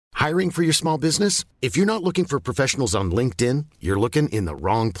Hiring for your small business? If you're not looking for professionals on LinkedIn, you're looking in the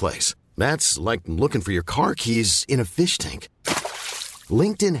wrong place. That's like looking for your car keys in a fish tank.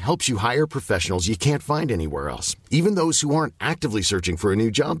 LinkedIn helps you hire professionals you can't find anywhere else, even those who aren't actively searching for a new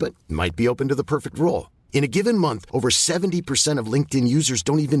job but might be open to the perfect role. In a given month, over 70% of LinkedIn users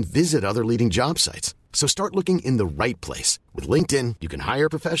don't even visit other leading job sites. So start looking in the right place. With LinkedIn, you can hire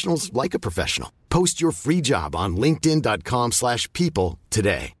professionals like a professional. Post your free job on linkedin.com/people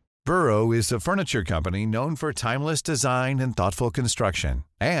today. Burrow is a furniture company known for timeless design and thoughtful construction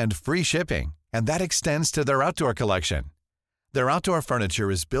and free shipping, and that extends to their outdoor collection. Their outdoor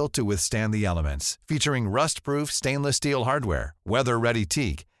furniture is built to withstand the elements, featuring rust-proof stainless steel hardware, weather-ready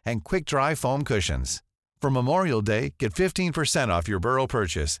teak, and quick-dry foam cushions. For Memorial Day, get 15% off your Burrow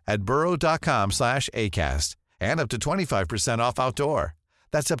purchase at burrow.com/ACAST and up to 25% off outdoor.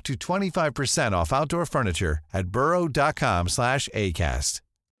 That's up to 25% off outdoor furniture at burrow.com/ACAST.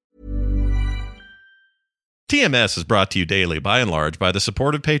 TMS is brought to you daily, by and large, by the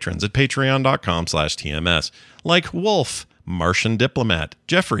supportive patrons at patreon.com/TMS, like Wolf, Martian Diplomat,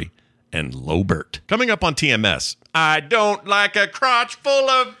 Jeffrey, and Lobert. Coming up on TMS, I don't like a crotch full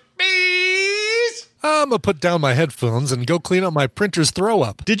of bees. I'm going to put down my headphones and go clean up my printer's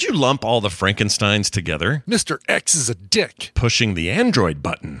throw-up. Did you lump all the Frankensteins together? Mr. X is a dick. Pushing the Android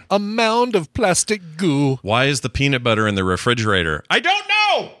button. A mound of plastic goo. Why is the peanut butter in the refrigerator? I don't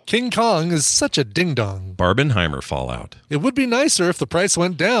know! King Kong is such a ding-dong. Barbenheimer fallout. It would be nicer if the price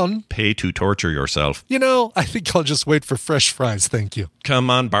went down. Pay to torture yourself. You know, I think I'll just wait for fresh fries, thank you.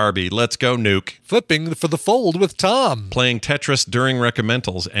 Come on, Barbie, let's go nuke. Flipping for the fold with Tom. Playing Tetris during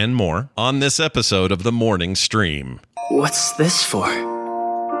recommendals and more on this episode of The Morning Stream. What's this for?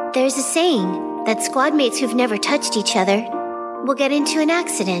 There's a saying that squad mates who've never touched each other will get into an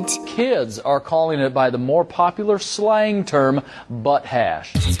accident. Kids are calling it by the more popular slang term, butt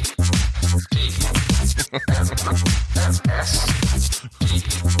hash.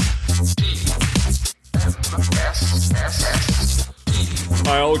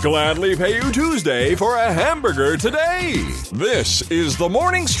 I'll gladly pay you Tuesday for a hamburger today. This is The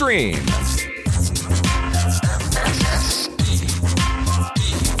Morning Stream.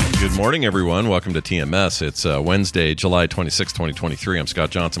 Good morning, everyone. Welcome to TMS. It's Wednesday, July 26, 2023. I'm Scott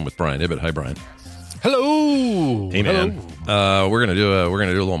Johnson with Brian Ibbett. Hi, Brian. Hello. Hey, man. Hello. We're gonna do a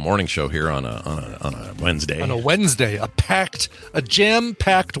little morning show here on a Wednesday. On a Wednesday, a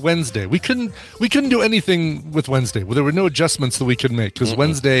jam-packed Wednesday. We couldn't do anything with Wednesday. Well, there were no adjustments that we could make because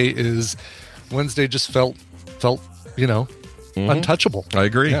Wednesday just felt untouchable. I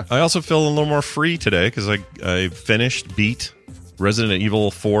agree. Yeah. I also feel a little more free today because I beat Resident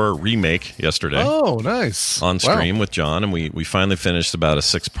Evil 4 Remake yesterday. Oh, nice. On stream with John, and we finally finished about a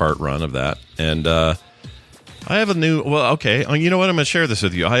 6-part run of that. And I have a new... Well, okay. You know what? I'm going to share this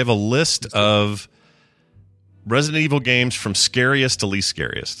with you. I have a list of Resident Evil games from scariest to least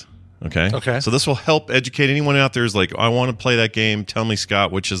scariest. Okay? Okay. So this will help educate anyone out there who's like, I want to play that game. Tell me,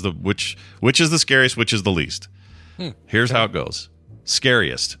 Scott, which is the scariest, which is the least. Here's how it goes.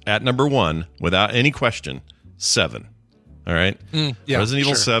 Scariest, at number 1, without any question, 7. All right? Yeah, Resident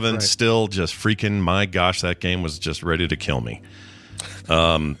Evil 7, right. still just freaking, my gosh, that game was just ready to kill me.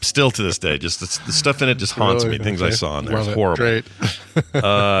 Still to this day, just the stuff in it just haunts me. Things I saw in there. It's horrible. Great.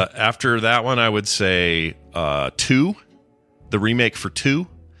 After that one, I would say 2, the remake for 2.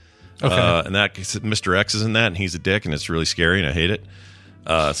 Okay. And that Mr. X is in that, and he's a dick, and it's really scary, and I hate it.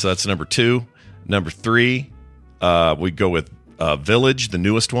 So that's number 2. Number 3, we go with Village, the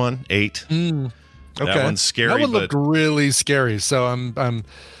newest one, 8. Okay. That one's scary. That one looked really scary. So I'm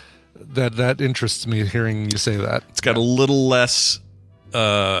that interests me hearing you say that. It's got a little less.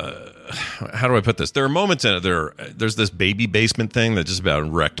 How do I put this? There are moments in it. There's this baby basement thing that just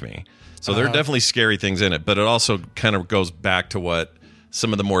about wrecked me. So there are definitely scary things in it, but it also kind of goes back to what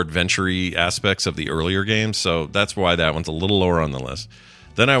some of the more adventure-y aspects of the earlier games. So that's why that one's a little lower on the list.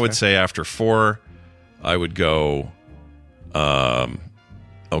 Then I would say after 4, I would go.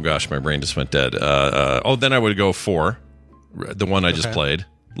 Oh gosh, my brain just went dead. Then I would go 4, the one I just played.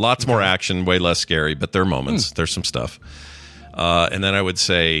 Lots more action, way less scary, but there are moments. There's some stuff. And then I would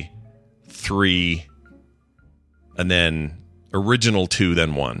say 3, and then original 2,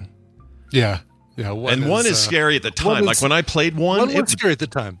 then 1. Yeah. And 1 is scary at the time. Like when I played 1, it was scary at the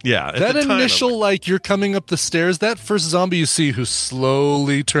time. Yeah. At that the time, initial, like you're coming up the stairs, that first zombie you see who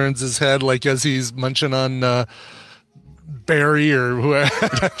slowly turns his head, like as he's munching on Barry or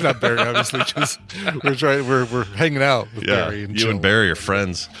whoever. Not Barry, obviously, because we're hanging out with Barry and you Jill. and Barry are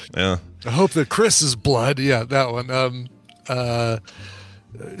friends. Yeah. I hope that Chris is blood. Yeah, that one.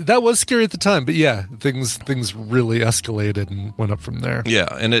 that was scary at the time, but yeah, things really escalated and went up from there. Yeah,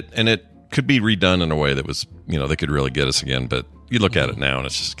 and it could be redone in a way that was, they could really get us again, but you look at it now and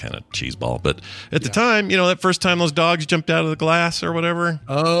it's just kind of cheeseball. But at the time, that first time those dogs jumped out of the glass or whatever.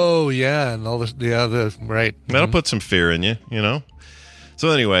 Oh yeah, and all the right. That'll put some fear in you. So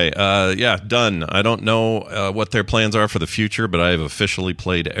anyway, done. I don't know what their plans are for the future, but I have officially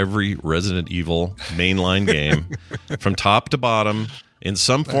played every Resident Evil mainline game from top to bottom in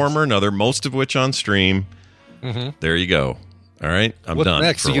some form or another, most of which on stream. Mm-hmm. There you go. All right, I'm What's done.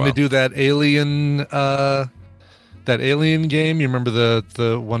 Next, you going to do that Alien game? You remember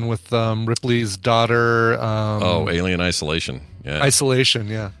the one with Ripley's daughter? Alien Isolation. Yeah. Isolation,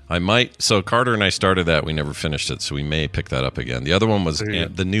 yeah. I might. So Carter and I started that. We never finished it, so we may pick that up again. The other one was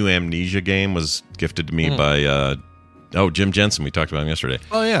the new Amnesia game was gifted to me by Jim Jensen. We talked about him yesterday.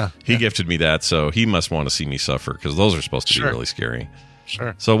 Oh, yeah. He gifted me that, so he must want to see me suffer because those are supposed to be really scary.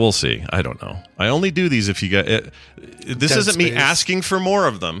 Sure. So we'll see. I don't know. I only do these if you get it. This isn't me asking for more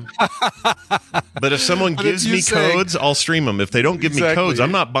of them. But if someone gives me codes, I'll stream them. If they don't give me codes,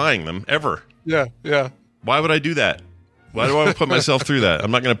 I'm not buying them ever. Yeah, yeah. Why would I do that? Why do I put myself through that?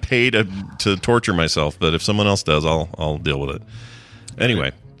 I'm not going to pay to torture myself, but if someone else does, I'll deal with it.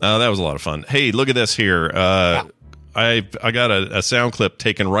 Anyway, that was a lot of fun. Hey, look at this here. I got a sound clip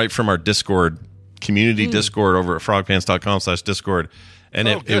taken right from our Discord community Discord over at frogpants.com/Discord. And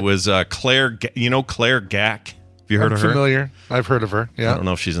it was Claire, Claire Gack. Have you heard of her? Familiar. I've heard of her. Yeah. I don't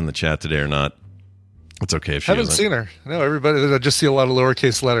know if she's in the chat today or not. It's okay if she haven't seen her. No, everybody. I just see a lot of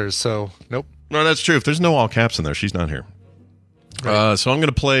lowercase letters. So nope. No, that's true. If there's no all caps in there, she's not here. Right. So I'm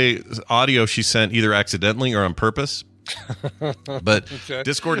going to play audio she sent either accidentally or on purpose. But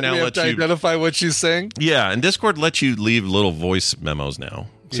Discord now lets you identify what she's saying. Yeah, and Discord lets you leave little voice memos now,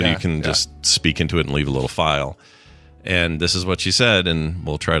 so you can just speak into it and leave a little file. And this is what she said, and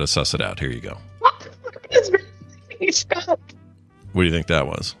we'll try to suss it out. Here you go. What do you think that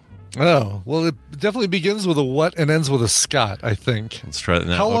was? Oh, well, it definitely begins with a what and ends with a Scott, I think. Let's try it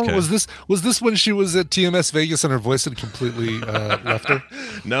now. How long was this? Was this when she was at TMS Vegas and her voice had completely left her?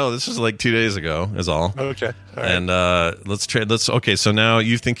 No, this was like 2 days ago, is all. Okay. All right. And let's try. Okay, so now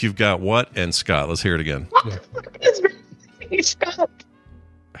you think you've got what and Scott. Let's hear it again. Scott.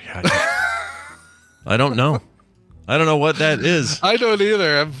 I don't know. I don't know what that is. I don't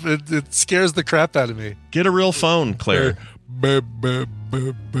either. It scares the crap out of me. Get a real phone, Claire.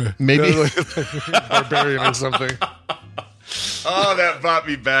 Maybe barbarian or something. Oh, that brought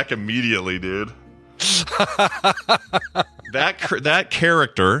me back immediately, dude. That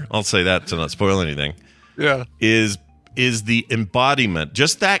character, I'll say that to not spoil anything. Yeah, is the embodiment.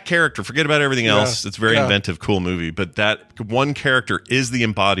 Just that character. Forget about everything else. It's a very inventive, cool movie. But that one character is the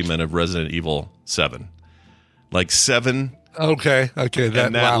embodiment of Resident Evil 7. Like 7. Okay.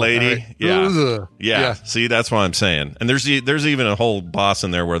 That lady. Right. Yeah. See, that's what I'm saying. And there's even a whole boss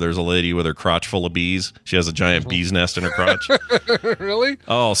in there where there's a lady with her crotch full of bees. She has a giant bee's nest in her crotch. Really?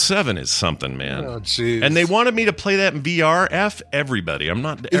 Oh, 7 is something, man. Oh, jeez. And they wanted me to play that in VR. F everybody. I'm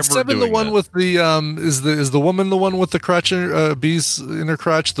not ever 7 doing the one that. with the is the woman the one with the crotch bees in her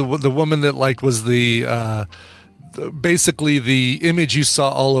crotch? The woman that like was the basically the image you saw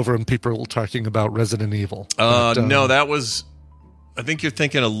all over when people were talking about Resident Evil. No, that was. I think you're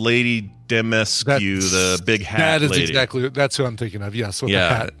thinking of Lady Demescu, the big hat. That is lady. that's who I'm thinking of. Yes, with the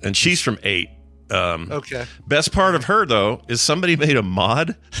hat. And she's from 8. Okay. Best part of her though is somebody made a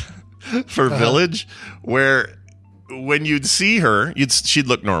mod for Village where when you'd see her, she'd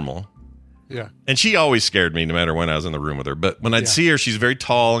look normal. Yeah. And she always scared me no matter when I was in the room with her. But when I'd see her, she's very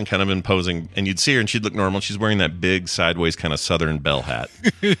tall and kind of imposing. And you'd see her and she'd look normal. She's wearing that big sideways kind of Southern belle hat.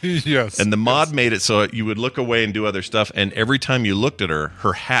 Yes. And the mod made it so you would look away and do other stuff. And every time you looked at her,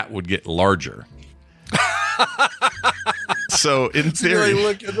 her hat would get larger. So in theory,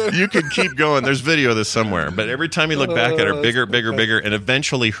 you could keep going. There's video of this somewhere. But every time you look back at her, bigger, bigger, bigger. And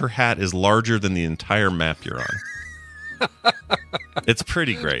eventually her hat is larger than the entire map you're on. It's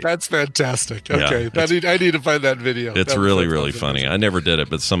pretty great. That's fantastic. Okay, yeah, I need to find that video. It's really funny. I never did it,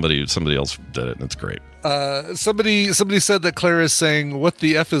 but somebody else did it, and it's great. Somebody said that Claire is saying, "What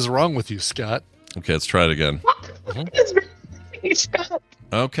the F is wrong with you, Scott?" Okay, let's try it again. Scott.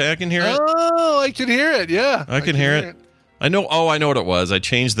 Okay, I can hear it. Oh, I can hear it. Yeah, I can hear it. I know. Oh, I know what it was. I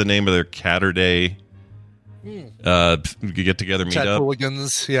changed the name of their Catterday get together meet Cat up.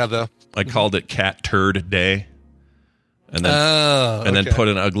 Hooligans. Yeah, I called it Cat Turd Day. And then put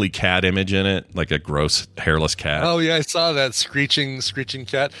an ugly cat image in it, like a gross hairless cat. Oh yeah, I saw that screeching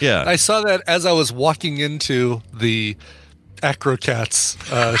cat. Yeah, I saw that as I was walking into the Acrocats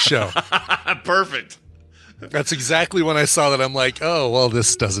show. Perfect. That's exactly when I saw that. I'm like, oh, well,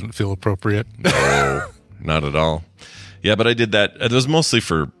 this doesn't feel appropriate. No, not at all. Yeah, but I did that. It was mostly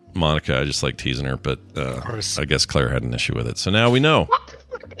for Monica. I just like teasing her, but I guess Claire had an issue with it. So now we know.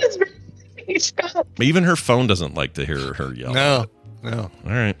 Even her phone doesn't like to hear her yell. No. All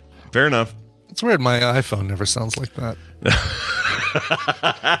right. Fair enough. It's weird. My iPhone never sounds like that.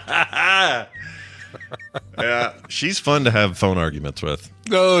 Yeah, she's fun to have phone arguments with.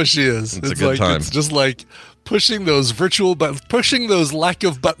 No, she is. It's a good time. It's just like pushing those pushing those lack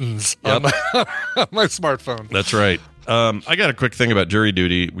of buttons on my smartphone. That's right. I got a quick thing about jury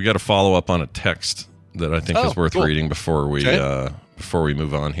duty. We got to follow up on a text that I think is worth reading before we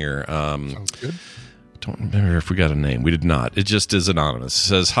move on here. Sounds good. Don't remember if we got a name. We did not. It just is anonymous. It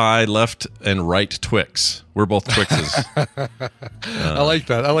says, "Hi, left and right Twix." We're both Twixes. I like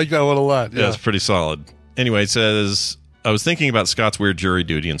that. I like that one a lot. Yeah, it's pretty solid. Anyway, it says, "I was thinking about Scott's weird jury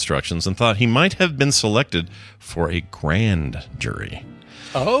duty instructions and thought he might have been selected for a grand jury."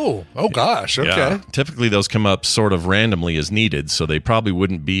 Oh gosh. Okay. Yeah. Typically, those come up sort of randomly as needed, so they probably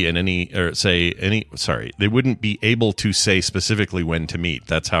wouldn't be they wouldn't be able to say specifically when to meet.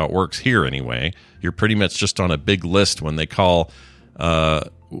 That's how it works here, anyway. You're pretty much just on a big list when they call, when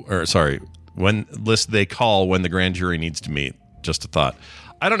they call when the grand jury needs to meet. Just a thought.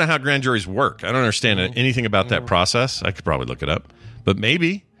 I don't know how grand juries work. I don't understand anything about that process. I could probably look it up, but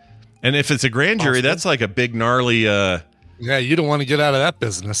maybe. And if it's a grand jury, that's like a big gnarly. Yeah, you don't want to get out of that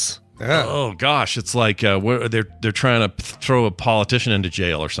business. Yeah. Oh gosh, it's like they're trying to throw a politician into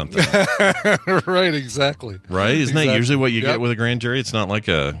jail or something. Right, exactly. Right? Isn't that usually what you get with a grand jury? It's not like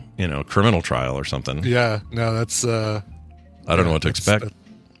a criminal trial or something. Yeah, no, that's. I don't know what to expect.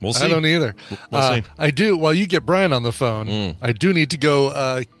 We'll see. I don't either. We'll see. I do. While you get Brian on the phone, I do need to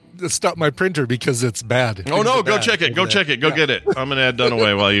go stop my printer because it's bad. Oh no! Go check it. Go check it. Go get it. I'm gonna add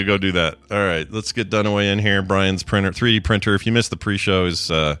Dunaway while you go do that. All right, let's get Dunaway in here. Brian's printer, 3D printer. If you missed the pre-show,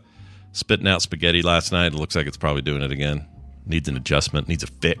 is spitting out spaghetti last night. It looks like it's probably doing it again. Needs an adjustment. Needs a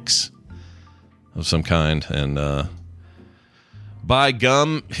fix of some kind. And by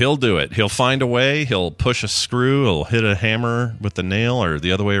gum, he'll do it. He'll find a way. He'll push a screw. He'll hit a hammer with the nail, or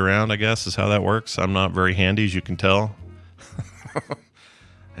the other way around, I guess, is how that works. I'm not very handy, as you can tell.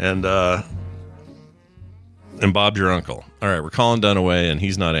 And Bob's your uncle. All right, we're calling Dunaway, and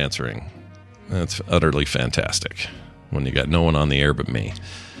he's not answering. That's utterly fantastic when you got no one on the air but me.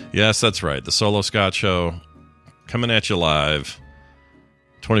 Yes, that's right. The Solo Scott Show coming at you live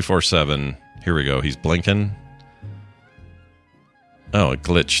 24/7. Here we go. He's blinking. Oh, it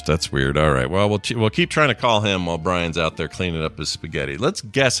glitched. That's weird. All right. Well, we'll keep trying to call him while Brian's out there cleaning up his spaghetti. Let's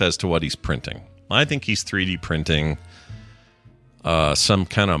guess as to what he's printing. I think he's 3D printing some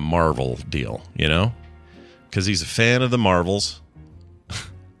kind of Marvel deal, because he's a fan of the Marvels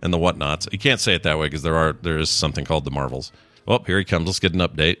and the whatnots. You can't say it that way because there is something called the Marvels. Oh, here he comes. Let's get an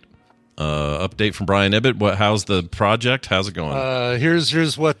update. Update from Brian Ibbett. How's the project? How's it going?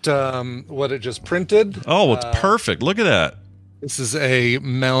 Here's what it just printed. Oh, it's perfect. Look at that. This is a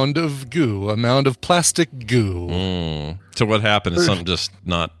mound of goo, a mound of plastic goo. So what happened? Is something just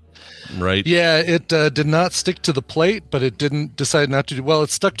not right? Yeah, it did not stick to the plate, but it didn't decide not to do. Well, it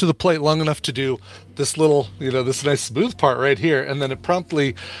stuck to the plate long enough to do this little, this nice smooth part right here, and then it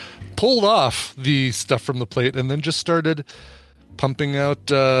promptly pulled off the stuff from the plate, and then just started pumping out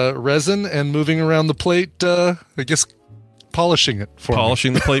resin and moving around the plate. I guess polishing it for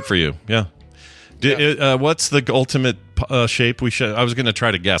polishing the plate for you. Yeah. What's the ultimate shape? I was going to try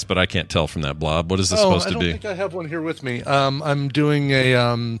to guess, but I can't tell from that blob. What is this supposed to be? I don't think I have one here with me. I'm doing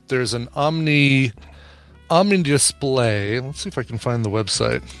a there's an Omni display. Let's see if I can find the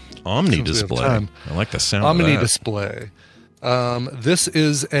website. Omni display. I like the sound Omni of that. display. This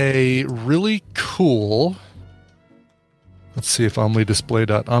is a really cool. Let's see if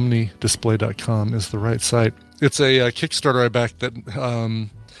omnidisplay.com is the right site. It's a Kickstarter I backed that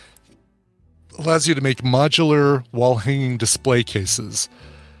allows you to make modular wall-hanging display cases.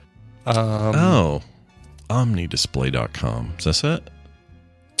 Omnidisplay.com. Is this it?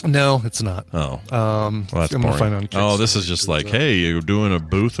 No, it's not. Oh. Well, that's I'm boring. find on Oh, this is just like, hey, you're doing a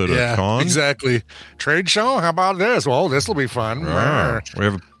booth at a con? Exactly. Trade show? How about this? Well, this will be fun. We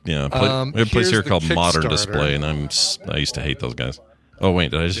have a place here called Modern Display, and I used to hate those guys. Oh,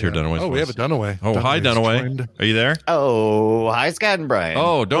 wait, did I just hear Dunaway's voice? We have a Dunaway. Oh, hi, Dunaway. Are you there? Oh, hi, Scott and Brian.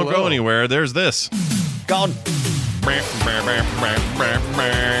 Oh, don't go anywhere. There's this. Gone.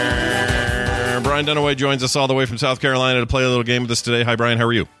 Brian Dunaway joins us all the way from South Carolina to play a little game with us today. Hi, Brian. How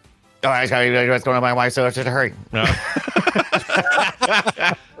are you? Oh, what's going on, my wife? So it's just a hurry.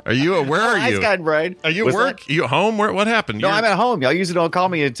 Are Are you? Where are Hi, you? Scott and Brian. Are you at What's work? that? You at home? What happened? No, I'm at home. Y'all usually don't call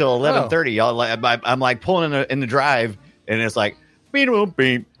me until 11:30. Y'all, I'm like pulling in the drive, and it's like beep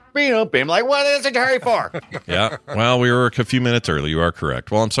beep. I'm like, what is it to hurry for? Yeah. Well, we were a few minutes early. You are correct.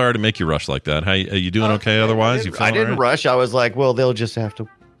 Well, I'm sorry to make you rush like that. How are you doing? Okay. Otherwise, you. I didn't rush. I was like, well, they'll just have to.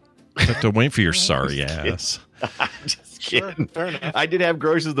 Have to wait for your sorry ass. I'm just kidding. Fair enough. I did have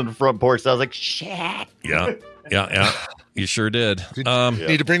groceries on the front porch, so I was like, shit. Yeah. You sure did. Need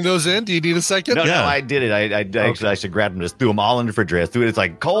to bring those in? Do you need a second? No, I did it. I should grab them, just threw them all in the refrigerator. It's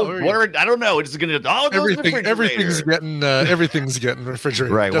like cold, whatever. I don't know. It's gonna all go in the refrigerator. Everything's getting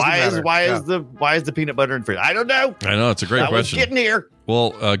refrigerated. Right? Why is the peanut butter in the fridge? I don't know. I know, it's a great question. Getting here.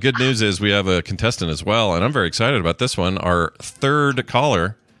 Well, good news is we have a contestant as well, and I'm very excited about this one. Our third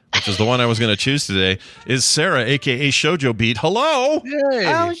caller, which is the one I was going to choose today, is Sarah, a.k.a. Shoujo Beat. Hello. Yay.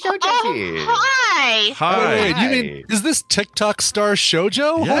 Oh, Shoujo Beat. Hi. Hi. You mean, is this TikTok star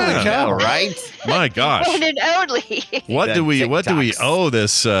Shoujo? Yeah. Holy cow. All right. My gosh. One and only. What do we owe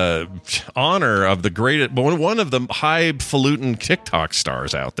this honor of the great one of the highfalutin TikTok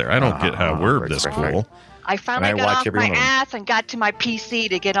stars out there? I don't get how we're this cool. I finally got off my ass and got to my PC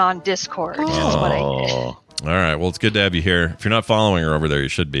to get on Discord. Is what I did. All right. Well, it's good to have you here. If you're not following her over there, you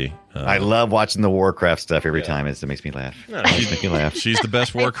should be. I love watching the Warcraft stuff every time. It makes me laugh. Makes me laugh. She's the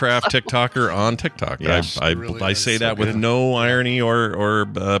best Warcraft TikToker on TikTok. Yeah, I say that with no irony or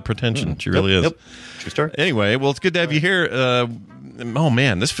pretension. She really is. Yep. True story. Anyway, well, it's good to have you here. Oh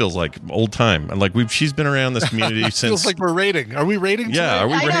man, this feels like old time. Like she's been around this community since. Feels like we're rating. Are we rating? Yeah, tonight? are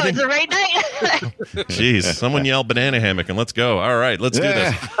we rating? I know, it's a right night. Jeez, someone yell banana hammock and let's go. All right, let's do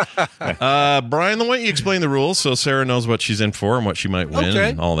this. Brian, why don't you explain the rules so Sarah knows what she's in for and what she might win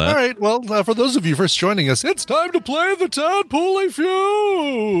and all that. All right. Well, for those of you first joining us, it's time to play the Tadpool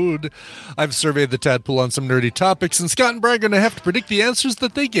Feud. I've surveyed the Tadpool on some nerdy topics, and Scott and Brian are going to have to predict the answers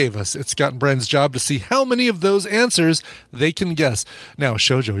that they gave us. It's Scott and Brian's job to see how many of those answers they can guess. Now,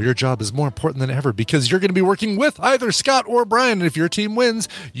 Shoujo, your job is more important than ever because you're going to be working with either Scott or Brian, and if your team wins,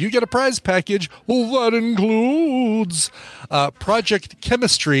 you get a prize package that includes Project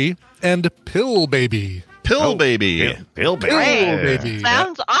Chemistry and Pill Baby. Pill Baby. Pill Baby.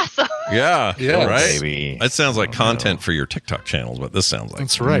 Sounds awesome. Yeah, Yes. right. Baby. That sounds like content for your TikTok channel is what this sounds like.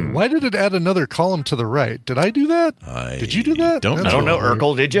 That's right. Why did it add another column to the right? Did I do that? Did you do that? Don't I don't know,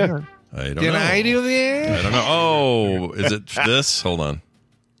 Urkel. Did you? I don't Did know. I do that? I don't know. Oh, is it this? Hold on.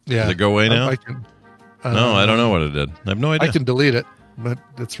 Yeah. Did it go away now? I can, No, I don't know what it did. I have no idea. I can delete it, but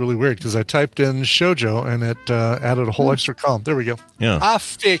it's really weird because I typed in Shoujo and it added a whole extra column. There we go. Yeah. I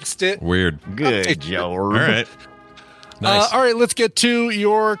fixed it. Weird. Good, Joe. All right. Nice. All right, let's get to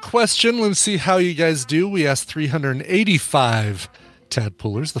your question. Let's see how you guys do. We asked 385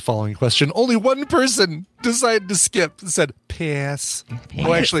 Tadpoolers the following question. Only one person decided to skip and said pass.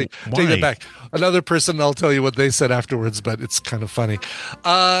 Oh, actually, take that back. Another person, I'll tell you what they said afterwards, but it's kind of funny.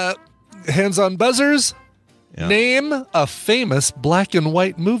 Hands on buzzers. Yeah. Name a famous black and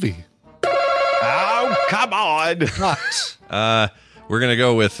white movie. Oh, come on. We're going to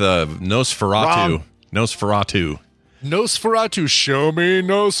go with Nosferatu. Wrong. Nosferatu. Nosferatu. Show me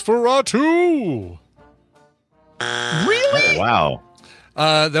Nosferatu. Really? Wow.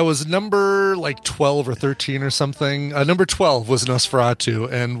 That was number like 12 or 13 or something. Number 12 was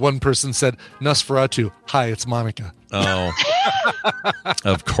Nosferatu, and one person said, Nosferatu, hi, it's Monica. Oh.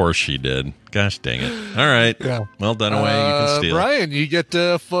 Of course she did. Gosh dang it. All right. Yeah. Well done away. You can steal. Brian, you get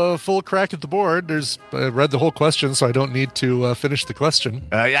full crack at the board. I read the whole question, so I don't need to finish the question.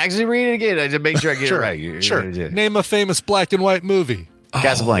 Actually, read it again. I just make sure I get it right. Sure. Name a famous black and white movie.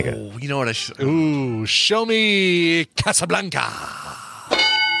 Casablanca. Oh, you know what I should. Ooh, show me Casablanca.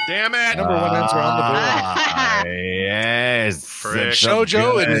 Damn it. Number one answer on the board. Yes.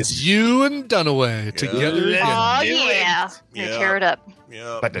 Shoujo, it is you and Dunaway together again. Oh, yeah. Gonna tear it up.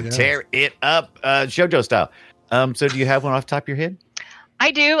 But to tear it up, Shoujo style. So do you have one off the top of your head?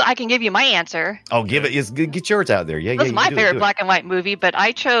 I do. I can give you my answer. Oh, get yours out there. Yeah, That's my do favorite it. black and white movie, but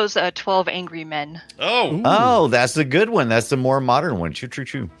I chose 12 Angry Men. Oh, that's a good one. That's the more modern one.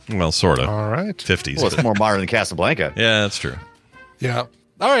 True. Well, sort of. All right. 50s. Well, it's more modern than Casablanca. Yeah, that's true. Yeah.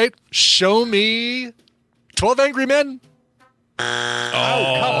 All right. Show me 12 Angry Men.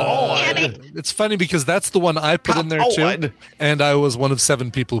 Oh, come on. It's funny because that's the one I put in there too. And I was one of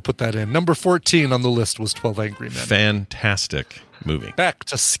 7 people who put that in. Number 14 on the list was 12 Angry Men. Fantastic movie. Back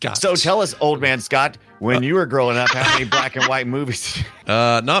to Scott. So tell us, old man Scott, when you were growing up, how many black and white movies?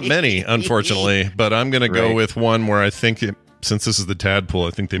 Not many, unfortunately, but I'm going to go with one where I think, since this is the Tadpool,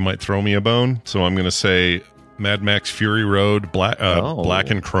 I think they might throw me a bone. So I'm going to say Mad Max Fury Road Black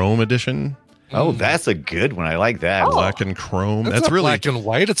and Chrome edition. Oh, that's a good one. I like that. Black and chrome. That's That's not really black and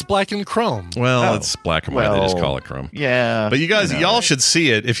white. It's black and chrome. well. It's black and white. They just Well, call it chrome. Yeah. But you guys, y'all should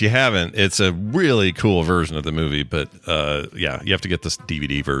see it if you haven't. It's a really cool version of the movie. But yeah, you have to get this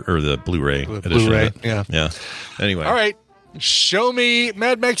DVD or the Blu-ray edition. Blu-ray, of it. yeah. Anyway, All right. Show me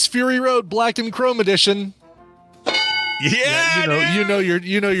Mad Max Fury Road Black and Chrome Edition. Yeah, you know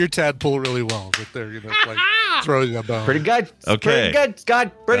your tadpole really well, but they're like throwing a bone. Pretty good. Okay. Pretty good,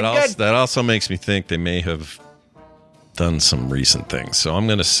 Scott. Pretty good. That also makes me think they may have done some recent things. So I'm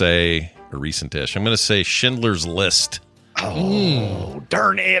going to say a recent-ish. I'm going to say Schindler's List. Oh,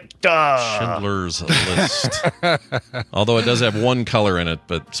 darn it. Schindler's List. Although it does have one color in it,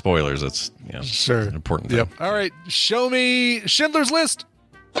 but spoilers, it's Sure. an important thing. Yep. All right. Show me Schindler's List.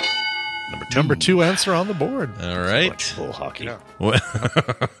 Number two answer on the board. All right. Full hockey.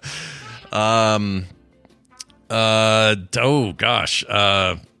 Oh gosh.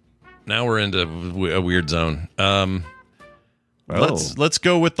 Now we're into a weird zone. Let's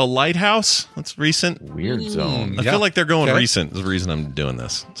go with The Lighthouse. That's recent. Weird zone. I feel like they're going recent. Is the reason I'm doing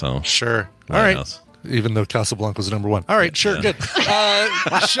this. So Sure. Lighthouse. All right. Even though Casablanca's number one. All right. Sure. Good.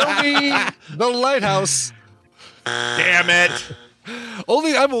 Show me The Lighthouse. Damn it.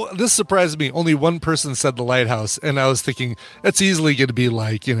 This surprised me. Only one person said The Lighthouse, and I was thinking it's easily going to be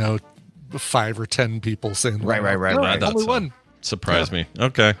like 5 or 10 people saying Right. No, only one. Surprised me.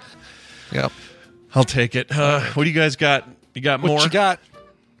 Okay. Yep. I'll take it. What do you guys got? You got more? What you got?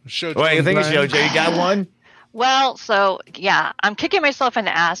 Show Wait, I think it's Jojo. You got one? Well, so yeah, I'm kicking myself in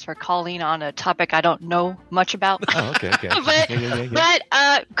the ass for calling on a topic I don't know much about. Oh, okay.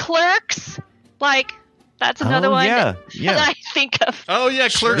 But Clerks, that's another one that I think of. Oh yeah,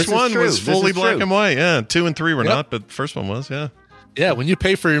 Clerks 1 was fully black and white. Yeah, 2 and 3 were not, but the first one was. Yeah. Yeah, when you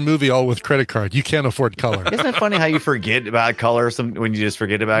pay for your movie all with credit card, you can't afford color. Isn't it funny how you forget about color when you just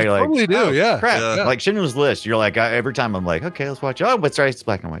forget about it? You're like, totally do, yeah. Crap. Yeah. Like Schindler's List. You're like, every time I'm like, okay, let's watch it. Oh, but sorry, it's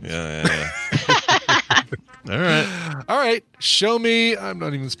black and white. Yeah. All right. Show me. I'm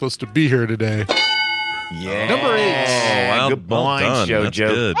not even supposed to be here today. Yeah. Number 8. Oh, well, good well point, done. Jojo. That's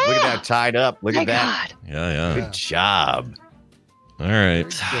good. Look at that tied up. Look My at that. God. Yeah. Good job. All right.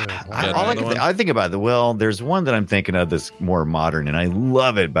 I think about there's one that I'm thinking of that's more modern, and I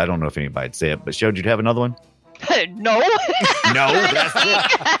love it, but I don't know if anybody'd say it. But Showed, you'd have another one? No. No, that's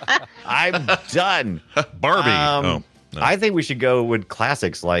it. I'm done. Barbie. No. I think we should go with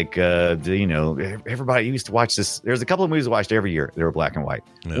classics like, everybody used to watch this. There's a couple of movies I watched every year. They were black and white.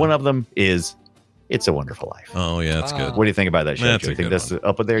 Yeah. One of them is It's a Wonderful Life. Oh, yeah, that's good. What do you think about that show? That's Do you a think good that's one.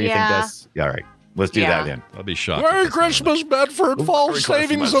 up there? You think that's all right? Let's do that then. I'll be shocked. Merry Christmas, Bedford Falls Merry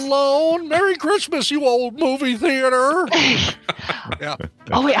Savings Christmas. and Loan. Merry Christmas, you old movie theater. Yeah.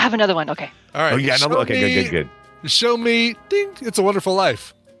 Oh wait, I have another one. Okay. All right. Oh, you got another? Okay, good. Show me. Ding. It's a Wonderful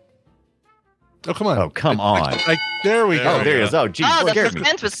Life. Oh, come on. Oh, come on. There we go. Oh, there he is. Oh, geez. Oh, the scared me.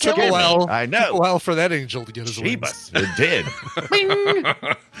 suspense was Took a killing me. while. I know. Took a while for that angel to get his wings. Jeebus. It did. Bing.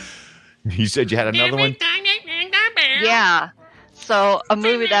 You said you had another one? Yeah. So a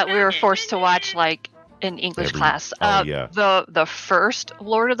movie that we were forced to watch in English class. yeah. The first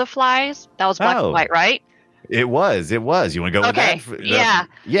Lord of the Flies. That was black and white, right? It was. You want to go with that? Yeah.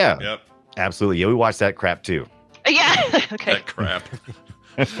 Yeah. Yep. Absolutely. Yeah, we watched that crap too. Yeah. Okay. That crap.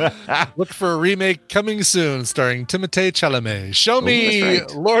 Look for a remake coming soon starring Timothée Chalamet. Show me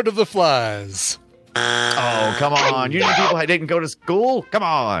that's right. Lord of the Flies. Oh, come on. You know people who didn't go to school? Come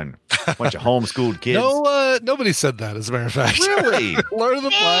on. Bunch of homeschooled kids. No, nobody said that, as a matter of fact. Really? Lord of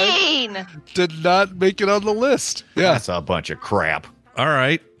the Flies Dang. did not make it on the list. Yeah. That's a bunch of crap. All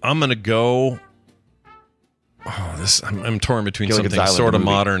right. I'm going to go. I'm torn between Gilligan's something Island, sort the of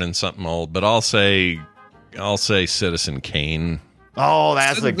movie. modern and something old, but I'll say Citizen Kane. Oh,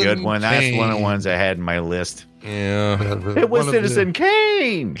 that's a good Citizen one. That's Kane. one of the ones I had in my list. Yeah. It was One of Citizen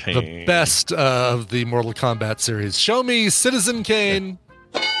Kane. the best of the Mortal Kombat series. Show me Citizen Kane.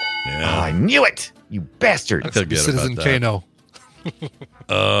 Oh, Yeah. I knew it. You bastard. I feel good Citizen about Kano.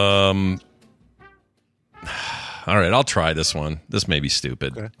 that. All right, I'll try this one. This may be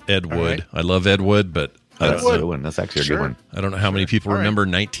stupid. Okay. Ed All Wood. right. I love Ed Wood, but That's a good one. That's actually a good one. I don't know how many people All right. remember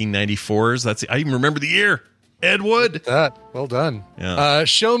 1994's. I even remember the year. Ed Wood. That. Well done. Yeah.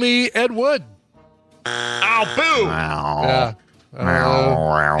 Show me Ed Wood. Oh, boo! Wow.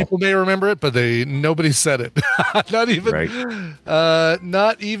 Yeah. People may remember it, but nobody said it. Not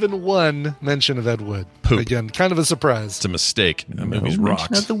even one mention of Ed Wood. Poop. Again, kind of a surprise. It's a mistake. That movie's No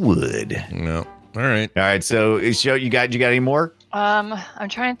rocks. mention of the wood. No. All right. All right. So, show you got any more? I'm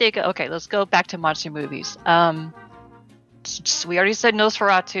trying to think. Okay, let's go back to monster movies. We already said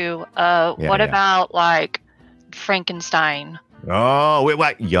Nosferatu. What about Frankenstein? Oh, wait,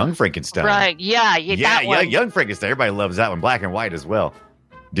 what? Young Frankenstein. Right? Yeah, that one. Young Frankenstein. Everybody loves that one. Black and white as well.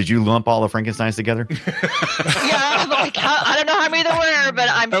 Did you lump all the Frankensteins together? Yeah, like I don't know how many there were, but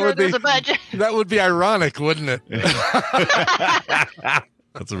I'm sure there's a bunch. That would be ironic, wouldn't it?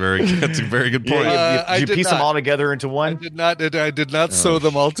 That's a very good point. Did you piece them all together into one? I did not sew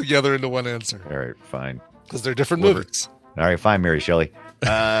them all together into one answer. All right, fine. Because they're different movies. All right, fine, Mary Shelley.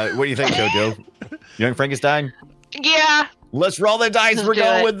 What do you think, JoJo? Young Frankenstein? Yeah. Let's roll the dice. We're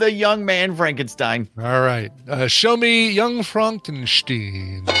going with the young man Frankenstein. All right. Show me Young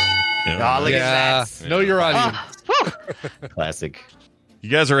Frankenstein. Oh, look at that. Know your audience. Classic. You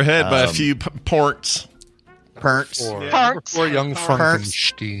guys are ahead by a few points. For Young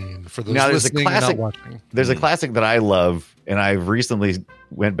Frankenstein. For those listening and not watching. There's a classic that I love, and I've recently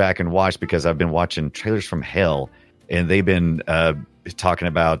went back and watched because I've been watching Trailers from Hell, and they've been talking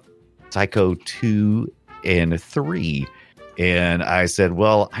about Psycho 2 and 3. And I said,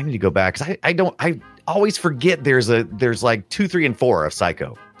 well, I need to go back because I always forget there's like 2, 3, and 4 of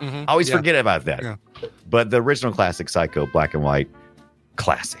Psycho. Mm-hmm. I always forget about that. Yeah. But the original classic Psycho, black and white,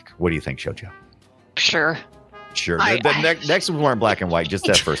 classic. What do you think, Shoujo? Sure. The next one weren't black and white, just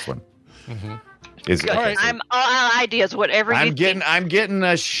that first one. Mm-hmm. Good. Right. I'm all ideas, whatever I'm getting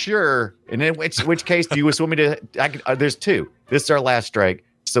a sure. And in which case do you want me to? There's 2. This is our last strike,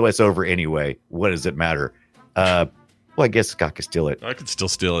 so it's over anyway. What does it matter? Well, I guess Scott could steal it. I could still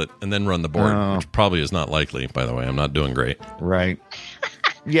steal it and then run the board, which probably is not likely, by the way. I'm not doing great. Right.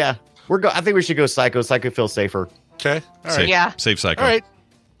 Yeah. I think we should go Psycho. Psycho feels safer. Okay. All right. Safe Psycho. All right.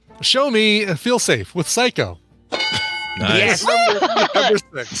 Show me Feel Safe with Psycho. Nice. Number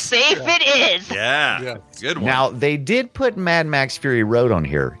 6. Safe it is. Yeah. Good one. Now, they did put Mad Max Fury Road on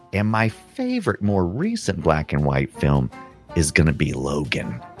here, and my favorite, more recent black and white film is going to be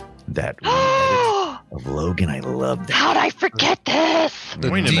Logan. That of Logan, I love that. How'd I forget this? The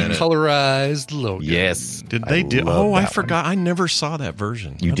decolorized Logan. Yes. Did they do? Oh, I forgot. I never saw that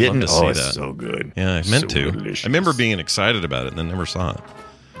version. You didn't? Oh, it's so good. Yeah, I meant to. Delicious. I remember being excited about it and then never saw it.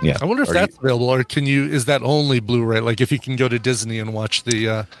 Yeah. I wonder if that's available, or is that only Blu-ray? Like if you can go to Disney and watch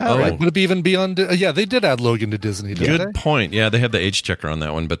the. Would it be even beyond? Yeah, they did add Logan to Disney. Good point. Yeah, they had the age checker on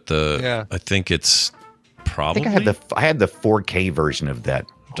that one, but I think it's probably. I think I had the 4K version of that.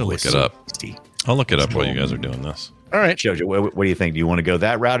 To look it up. I'll look it up while you guys are doing this. All right, Jojo, what do you think? Do you want to go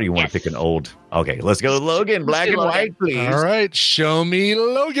that route, or you want to pick an old? Okay, let's go Logan, black and white, please. All right, show me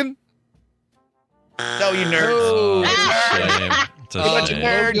Logan. No, you nerds.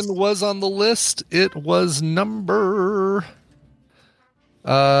 Logan was on the list. It was number.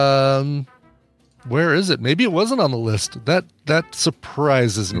 Where is it? Maybe it wasn't on the list. That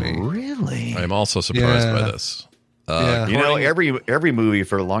surprises me. Really? I'm also surprised by this. Every movie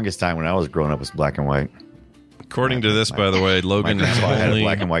for the longest time when I was growing up was black and white. According to this, by the way, Logan is only... had only a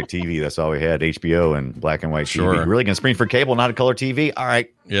black and white TV. That's all we had, HBO and black and white TV. You're really going to screen for cable, not a color TV? All right.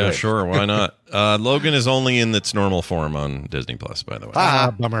 Yeah, good. Sure. Why not? Logan is only in its normal form on Disney Plus, by the way.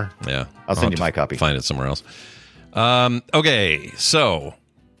 Bummer. Yeah. I'll send you my copy. Find it somewhere else. Okay, so...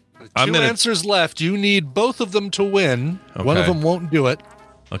 Two answers left. You need both of them to win. Okay. One of them won't do it.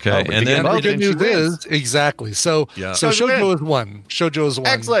 Okay, and then the good news is exactly. So Shoujo is one. Shoujo is one.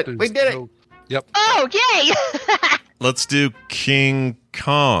 Excellent, we did it. Yep. Oh, yay! Let's do King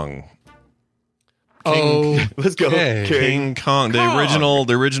Kong. Let's go. King Kong, the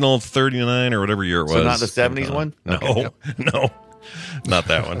original 39 or whatever year it was. So not the 70s one? No, no, not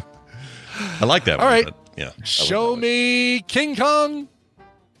that one. I like that one. All right. Yeah. Show me King Kong.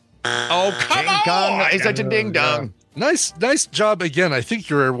 Oh, come on! Kong, he's such a ding dong. Nice job again. I think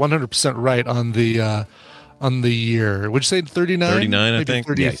you're 100% right on the year. Would you say 39? 39, I think.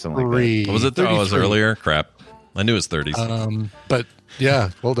 33. Yeah, something like that. Was it? Oh, was it earlier? Crap. I knew it was 30s. But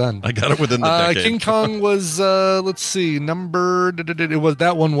yeah, well done. I got it within the decade. King Kong was let's see,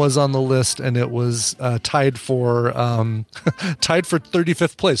 that one was on the list, and it was tied for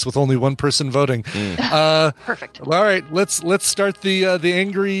 35th place with only one person voting. Perfect. All right, let's start the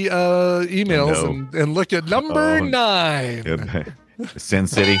angry emails and look at number 9. Sin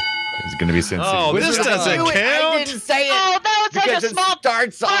City. It's going to be Sin City. Oh, this doesn't count. I didn't say it. Oh, that was such a small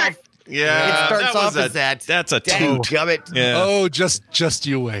starts off. Yeah, it starts off as that. That's a 2. Gummit. Yeah. Oh, just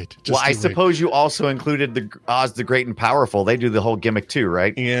you wait. I suppose you also included the Oz the Great and Powerful. They do the whole gimmick too,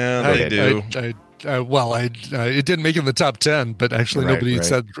 right? Yeah, they do. it didn't make it in the top 10, but actually nobody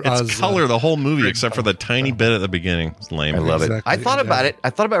said Oz. It's color the whole movie except for the tiny bit at the beginning. It's lame. I love it. I thought about it. I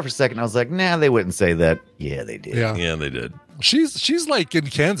thought about it for a second. I was like, nah, they wouldn't say that. Yeah, they did. Yeah, they did. She's like in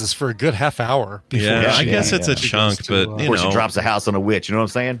Kansas for a good half hour. Yeah, I guess it's a chunk, but before she drops a house on a witch. You know what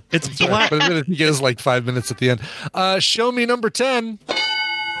I'm saying? It's black. But I think it is like 5 minutes at the end. Show me number 10.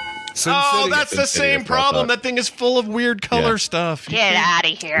 Sin City. That's the same problem. That thing is full of weird color stuff. Get out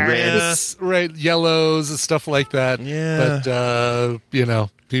of here. Right, yellows and stuff like that. Yeah. But,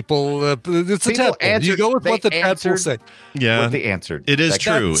 people, it's a tadpole. You go with what the tadpole say. Yeah. What they answered. It is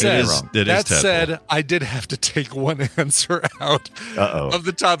true. That said, I did have to take one answer out of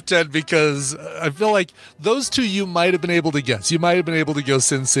the top 10 because I feel like those two you might have been able to guess. You might have been able to go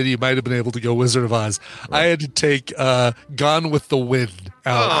Sin City. You might have been able to go Wizard of Oz. Right. I had to take Gone with the Wind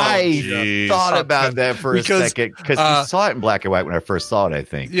out. I thought about that for a second because you saw it in black and white when I first saw it, I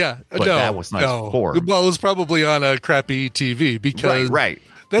think. Yeah. But that was not form. Well, it was probably on a crappy TV because... Right.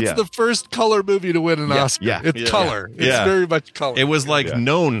 That's the first color movie to win an Oscar. Yeah. It's color. It's very much color. It was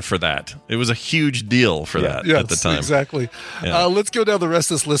known for that. It was a huge deal for that at the time. Exactly. Yeah. Let's go down the rest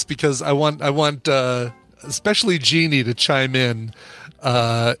of this list because I want especially Jeannie to chime in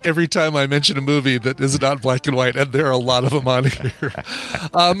every time I mention a movie that is not black and white, and there are a lot of them on here.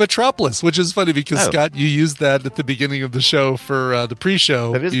 Metropolis, which is funny because Scott, you used that at the beginning of the show for the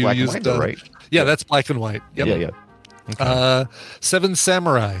pre-show. That is black and white, right? Yeah, that's black and white. Yep. Yeah. Okay. Seven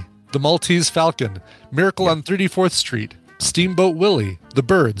Samurai, The Maltese Falcon, Miracle on 34th Street, Steamboat Willie, The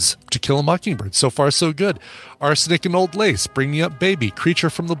Birds, To Kill a Mockingbird. So far, so good. Arsenic and Old Lace, Bringing Up Baby, Creature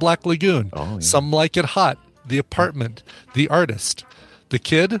from the Black Lagoon, Some Like It Hot, The Apartment, The Artist, The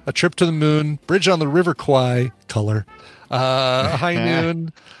Kid, A Trip to the Moon, Bridge on the River Kwai, Color, High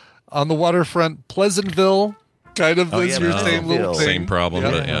Noon, On the Waterfront, Pleasantville, kind of your same little thing. Same problem,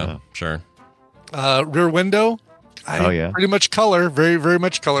 but sure. Rear Window. Pretty much color, very, very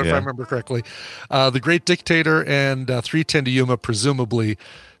much color, if I remember correctly. The Great Dictator and 3:10 to Yuma, presumably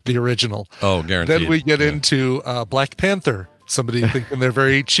the original. Oh, guaranteed. Then we get into Black Panther. Somebody thinking they're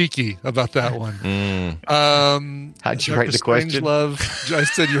very cheeky about that one. How'd you write the question? Love. I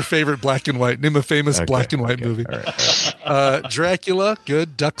said your favorite black and white. Name a famous black and white movie. All right. Dracula,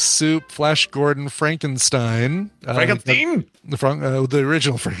 good. Duck Soup, Flash Gordon, Frankenstein. Frankenstein? The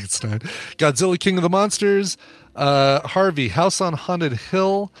original Frankenstein. Godzilla, King of the Monsters. Harvey, House on Haunted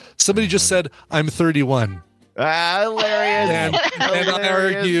Hill. Somebody just said, I'm 31. Hilarious. And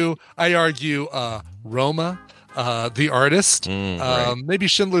I argue Roma. The Artist. Maybe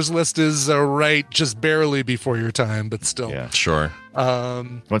Schindler's List is right just barely before your time, but still. Yeah, sure.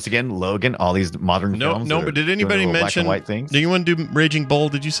 Once again, Logan, all these modern films. No, but did anybody mention white things? Do you want to do Raging Bull?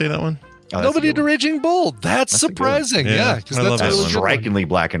 Did you say that one? Nobody did Raging Bull. That's surprising. Because that's really strikingly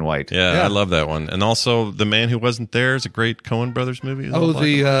black and white. Yeah, I love that one. And also, The Man Who Wasn't There is a great Coen Brothers movie.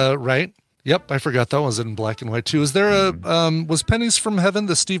 Right. Yep, I forgot that was in black and white too. Is there a was Pennies from Heaven,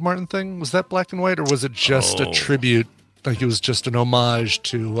 the Steve Martin thing? Was that black and white, or was it just a tribute? Like it was just an homage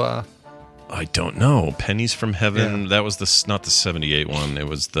to? I don't know. Pennies from Heaven. That was not the '78 one. It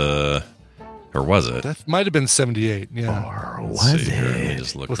was or was it? That might have been '78. Yeah. Or was it? Let me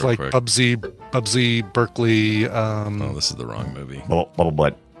just look with real like quick. Bubsy Berkeley. This is the wrong movie. Bubble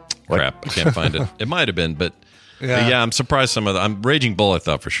butt. Crap, I can't find it. It might have been, but. Yeah, I'm surprised Raging Bull I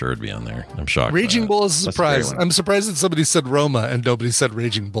thought for sure would be on there. I'm shocked. Raging Bull is a surprise. I'm surprised that somebody said Roma and nobody said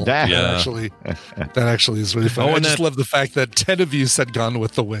Raging Bull. That actually is really funny. I just love the fact that 10 of you said Gone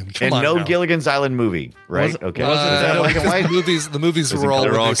with the Wind. Come on now. Gilligan's Island movie, right? Was that black and white? The movies were all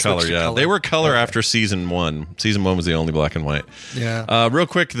color. Yeah, color. They were color after season 1. Season 1 was the only black and white. Yeah. Real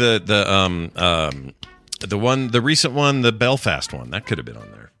quick, the recent one, the Belfast one, that could have been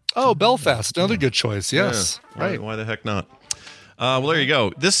on there. Oh, Belfast, another good choice. Yes, right. Why the heck not? Well, there you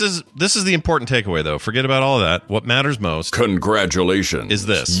go. This is the important takeaway, though. Forget about all of that. What matters most, congratulations, is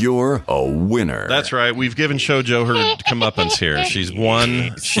this: you're a winner. That's right. We've given Shoujo her comeuppance here. She's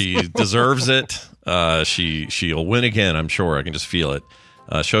won. She deserves it. She'll win again. I'm sure. I can just feel it.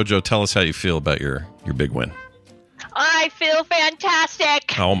 Shoujo, tell us how you feel about your big win. I feel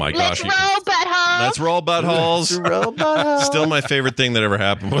fantastic. Oh my gosh! Let's roll buttholes. Let's roll buttholes. Still my favorite thing that ever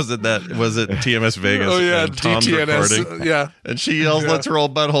happened. Was it TMS Vegas? Oh yeah, and Tom's recording. And she yells, "Let's roll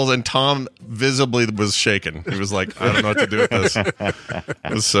buttholes!" And Tom visibly was shaken. He was like, "I don't know what to do with this."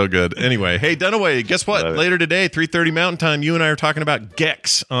 It was so good. Anyway, hey Dunaway, guess what? Later today, 3:30 Mountain Time, you and I are talking about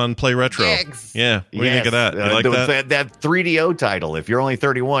Gex on Play Retro. Gex. Yeah, what do you think of that? You like that? That 3DO title. If you're only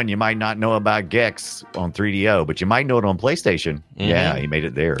 31, you might not know about Gex on 3DO, but you might I know it on PlayStation. Yeah, he made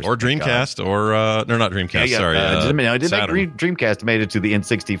it there. Or Dreamcast, or no, not Dreamcast. Sorry, did make Saturn. Dreamcast. It made it to the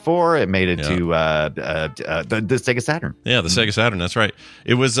N64. It made it to the Sega Saturn. Yeah, the Sega Saturn. That's right.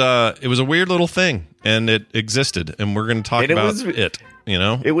 It was a weird little thing, and it existed, and we're going to talk about it. You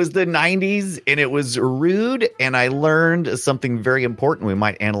know, it was the 90s, and it was rude. And I learned something very important. We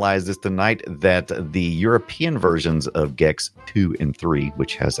might analyze this tonight. That the European versions of Gex 2 and 3,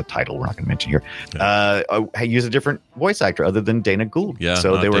 which has a title we're not going to mention here, use a different voice actor other than Dana Gould. Yeah,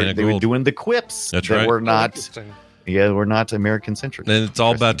 so they were doing the quips. That's that right. were not. Yeah, we're not American centric. And it's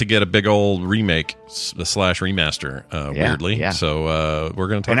all about to get a big old remake / remaster. Weirdly, yeah. So we're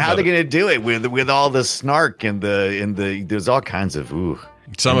going to talk. And how about they're going to do it with all the snark and the there's all kinds of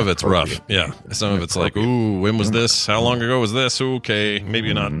Some of it's rough. Yeah, some of it's like, ooh, when was this? How long ago was this? Okay,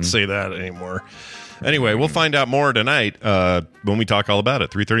 maybe not say that anymore. Anyway, we'll find out more tonight when we talk all about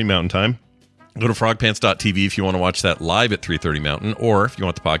it. 3:30 Mountain Time. Go to frogpants.tv if you want to watch that live at 3:30 Mountain, or if you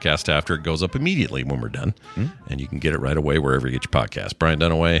want the podcast after, it goes up immediately when we're done, and you can get it right away wherever you get your podcast. Brian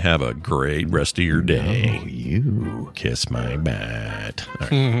Dunaway, have a great rest of your day. Oh, you kiss my butt. All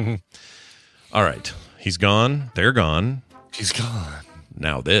right. All right. He's gone. They're gone. He's gone.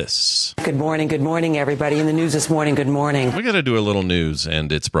 Now this. Good morning, everybody. In the news this morning, good morning. We got to do a little news,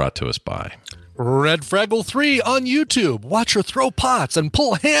 and it's brought to us by Red Fraggle 3 on YouTube. Watch her throw pots and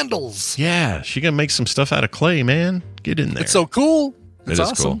pull handles. Yeah, she can make some stuff out of clay, man. Get in there. It's so cool. It's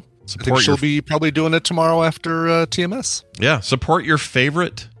awesome. Cool. I think she'll be probably doing it tomorrow after TMS. Yeah, support your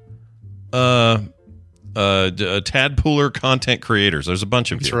favorite tadpooler content creators. There's a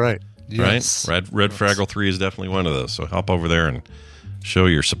bunch of That's you. right. Yes. Right? Red Fraggle 3 is definitely one of those. So hop over there and show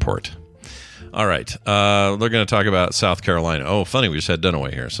your support. All right. They're going to talk about South Carolina. Oh, funny. We just had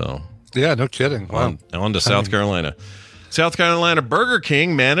Dunaway here, so... Yeah, no kidding. Wow. On to South Carolina. South Carolina Burger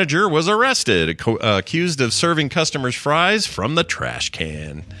King manager was arrested, accused of serving customers fries from the trash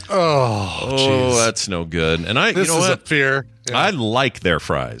can. Oh, that's no good. And this you know is what? a fear. Yeah. I like their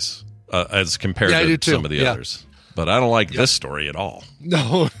fries as compared to some of the others, but I don't like this story at all.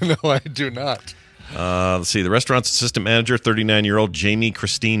 No, I do not. Let's see. The restaurant's assistant manager, 39-year-old Jamie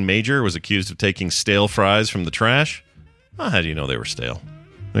Christine Major, was accused of taking stale fries from the trash. Well, how do you know they were stale?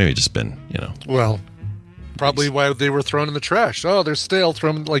 Maybe just been, Well, probably why they were thrown in the trash. Oh, they're stale.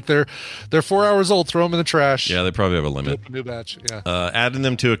 Throw them like they're 4 hours old. Throw them in the trash. Yeah, they probably have a limit. New batch. Yeah. Adding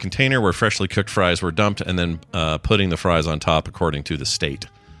them to a container where freshly cooked fries were dumped, and then putting the fries on top, according to the state.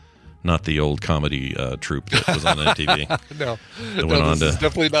 Not the old comedy troupe that was on MTV. No, this is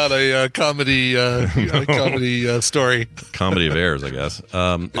definitely not a comedy story. Comedy of errors, I guess.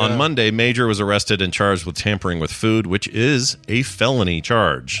 On Monday, Major was arrested and charged with tampering with food, which is a felony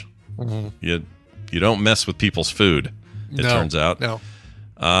charge. Mm-hmm. You don't mess with people's food, it turns out. No.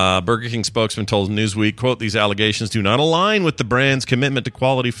 Burger King spokesman told Newsweek, quote, "These allegations do not align with the brand's commitment to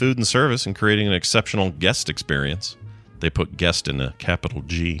quality food and service and creating an exceptional guest experience." They put guest in a capital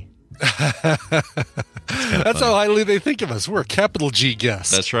G. That's how highly they think of us. We're a capital G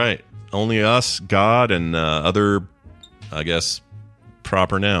guest. That's right. Only us, God, and other, I guess,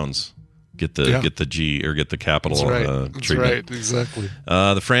 proper nouns get the G or get the capital treatment. That's right. Exactly.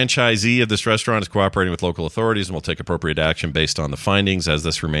 The franchisee of this restaurant is cooperating with local authorities and will take appropriate action based on the findings. As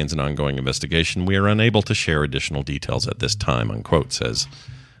this remains an ongoing investigation, we are unable to share additional details at this time, unquote, says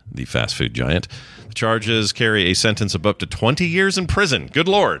the fast food giant. The charges carry a sentence of up to 20 years in prison. Good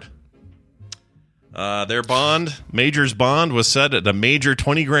Lord. Their Major's bond was set at a major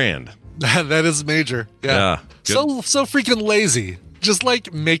 $20,000. That is major. Yeah. So freaking lazy. Just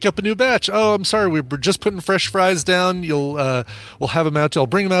like make up a new batch. Oh, I'm sorry, we're just putting fresh fries down. We'll have them out. I'll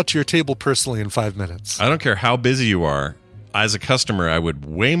bring them out to your table personally in 5 minutes. I don't care how busy you are. As a customer, I would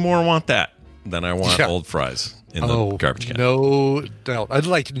way more want that than I want old fries in the garbage can. No doubt. I'd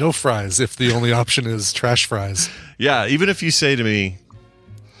like no fries if the only option is trash fries. Yeah, even if you say to me,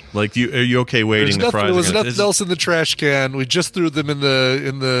 like, are you okay waiting the fries? There was nothing else in the trash can. We just threw them in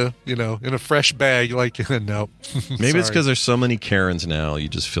a fresh bag. Like, no. Maybe it's because there's so many Karens now. You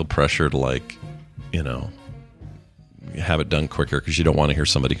just feel pressure to have it done quicker because you don't want to hear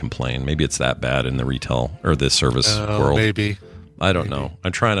somebody complain. Maybe it's that bad in the retail or the service world. Maybe. I don't know.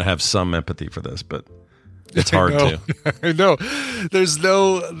 I'm trying to have some empathy for this, but it's hard to. I know. There's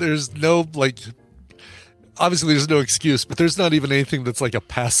no obviously there's no excuse, but there's not even anything that's like a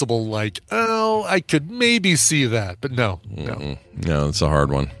passable, I could maybe see that, but no. No, it's a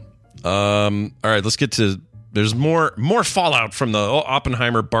hard one. All right, let's get to, there's more fallout from the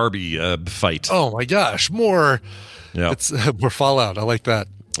Oppenheimer Barbie fight. Oh my gosh, more. Yeah. It's more fallout. I like that.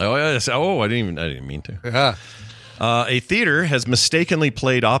 Oh, yes. Oh, I didn't mean to. Yeah. A theater has mistakenly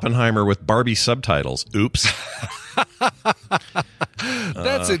played Oppenheimer with Barbie subtitles. Oops.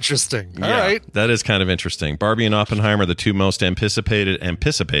 That's interesting. All yeah, right. That is kind of interesting. Barbie and Oppenheimer, the two most anticipated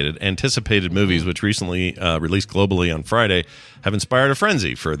movies, which recently released globally on Friday, have inspired a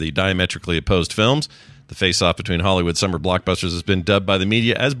frenzy for the diametrically opposed films. The face-off between Hollywood summer blockbusters has been dubbed by the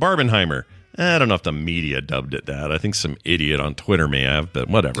media as Barbenheimer. I don't know if the media dubbed it that. I think some idiot on Twitter may have, but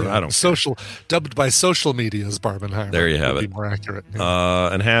whatever. Yeah, I don't dubbed by social media as Barbenheimer. There you have it. Be more accurate.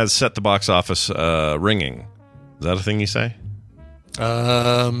 Yeah. And has set the box office ringing. Is that a thing you say?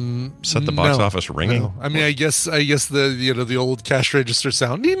 Set the box office ringing. No. I mean, I guess the old cash register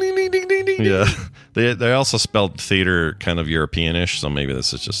sound. Ding, ding, ding, ding, ding, ding. Yeah, they also spelled theater kind of Europeanish, so maybe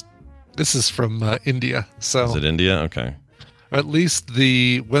this is just. This is from India. So is it India? Okay. Or at least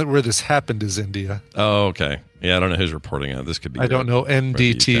where this happened is India. Oh, okay. Yeah, I don't know who's reporting it. This could be. I don't know.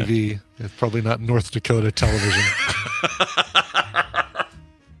 NDTV. It's probably not North Dakota television.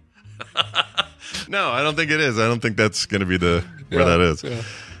 No, I don't think it is. I don't think that's going to be where that is. Yeah.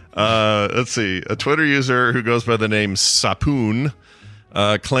 Let's see. A Twitter user who goes by the name Sapoon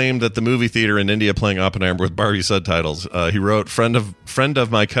claimed that the movie theater in India playing Oppenheimer with Barbie subtitles. He wrote, friend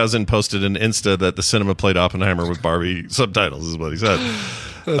of my cousin posted an Insta that the cinema played Oppenheimer with Barbie subtitles, is what he said.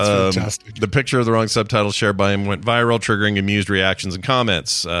 That's fantastic. The picture of the wrong subtitles shared by him went viral, triggering amused reactions and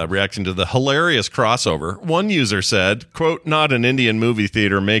comments. Reacting to the hilarious crossover, one user said, quote, not an Indian movie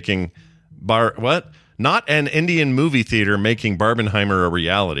theater making Not an Indian movie theater making Barbenheimer a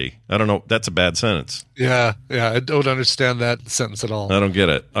reality. I don't know. That's a bad sentence. Yeah. I don't understand that sentence at all. I don't get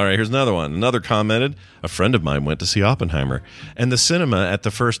it. All right, here's another one. Another commented, a friend of mine went to see Oppenheimer, and the cinema at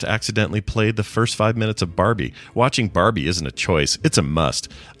the first accidentally played the first 5 minutes of Barbie. Watching Barbie isn't a choice. It's a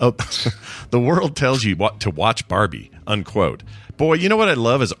must. Oh, the world tells you what to watch Barbie, unquote. Boy, you know what I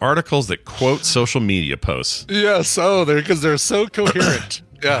love is articles that quote social media posts. Yes. Oh, because they're so coherent.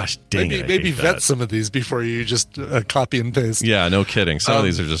 Yeah, gosh, dang it, maybe vet some of these before you just copy and paste. Yeah, no kidding. Some of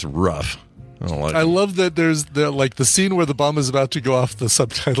these are just rough. I love that there's the scene where the bomb is about to go off. The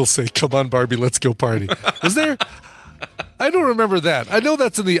subtitles say, "Come on, Barbie, let's go party." Was there? I don't remember that. I know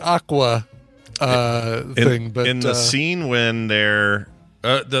that's in the Aqua thing, but in the scene when they're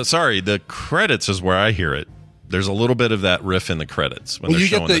the credits is where I hear it. There's a little bit of that riff in the credits when they're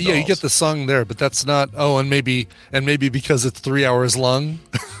showing the dolls. You get the song there, but that's not. Oh, and maybe because it's 3 hours long,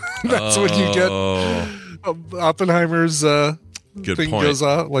 that's when you get Oppenheimer's thing goes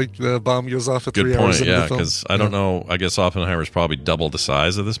off, like the bomb goes off at 3 hours. Yeah, because I don't know. I guess Oppenheimer's probably double the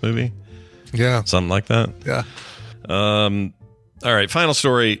size of this movie. Yeah, something like that. Yeah. All right, final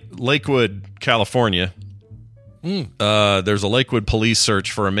story: Lakewood, California. There's a Lakewood police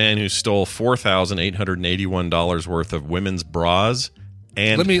search for a man who stole $4,881 worth of women's bras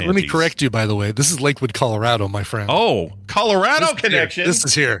and let me panties. correct you, by the way. This is Lakewood, Colorado, my friend. Oh, Colorado connection. This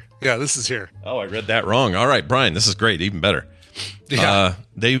is here. Yeah, this is here. Oh, I read that wrong. All right, Brian, this is great. Even better. Yeah.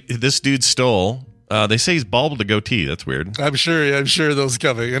 This dude stole. They say he's bald with a goatee. That's weird. I'm sure those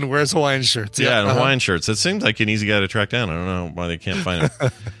coming. And wears Hawaiian shirts. Yeah, and Hawaiian shirts. It seems like an easy guy to track down. I don't know why they can't find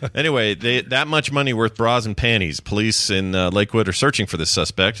him. Anyway, that much money worth bras and panties. Police in Lakewood are searching for this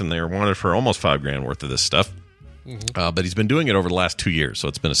suspect, and they are wanted for almost $5,000 worth of this stuff. Mm-hmm. But he's been doing it over the last 2 years, so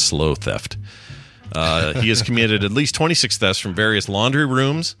it's been a slow theft. He has committed at least 26 thefts from various laundry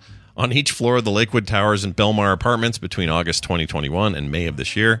rooms on each floor of the Lakewood Towers and Belmar apartments between August 2021 and May of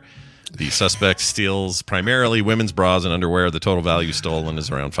this year. The suspect steals primarily women's bras and underwear. The total value stolen is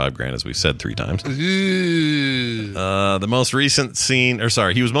around $5,000, as we've said 3 times. He was most recently seen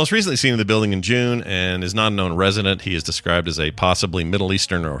in the building in June and is not a known resident. He is described as a possibly Middle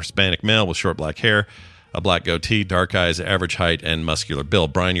Eastern or Hispanic male with short black hair, a black goatee, dark eyes, average height, and muscular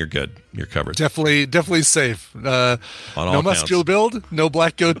build. Brian, you're good. You're covered. Definitely safe. No muscular build, no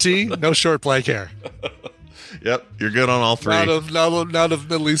black goatee, no short black hair. Yep, you're good on all 3. Not of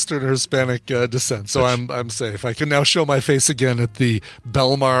Middle Eastern or Hispanic descent, so I'm safe. I can now show my face again at the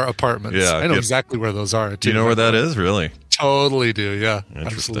Belmar apartments. Yeah, I know exactly where those are. Do you know where that is? Really? Totally do. Yeah,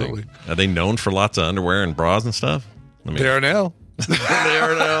 absolutely. Are they known for lots of underwear and bras and stuff? They are now. They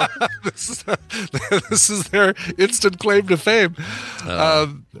are now. This is their instant claim to fame.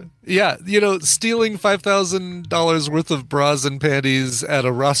 Stealing $5,000 worth of bras and panties at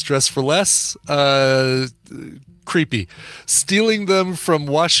a Ross Dress for Less, creepy. Stealing them from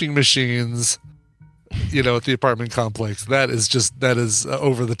washing machines, at the apartment complex, that is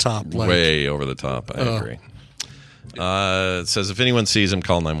over the top. Way over the top. I agree. It says if anyone sees him,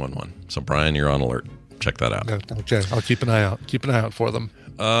 call 911. So Brian, you're on alert. Check that out. Okay, I'll keep an eye out. Keep an eye out for them.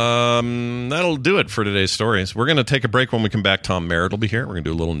 That'll do it for today's stories. We're going to take a break. When we come back, Tom Merritt will be here. We're going to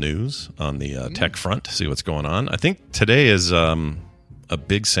do a little news on the tech front, see what's going on. I think today is a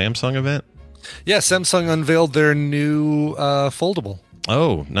big Samsung event. Yeah, Samsung unveiled their new foldable.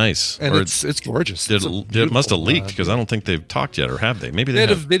 Oh, nice. And it's gorgeous. It must have leaked because I don't think they've talked yet, or have they? Maybe they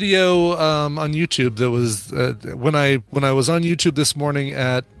had a video on YouTube that was when I was on YouTube this morning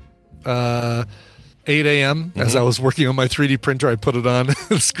at 8 a.m. as I was working on my 3D printer. I put it on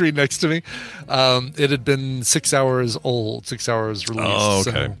the screen next to me. It had been 6 hours old, 6 hours released. Oh,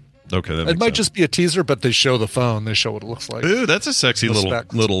 okay. So okay, that it might sense. just be a teaser, but they show the phone. They show what it looks like. Ooh, that's a sexy little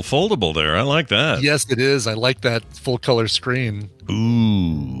foldable there. I like that. Yes, it is. I like that full color screen.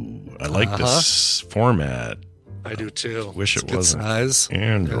 Ooh, I like this format. I do too. Wish it's it wasn't size.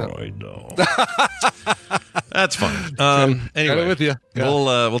 Android though. That's fun. Anyway, with you. Yeah.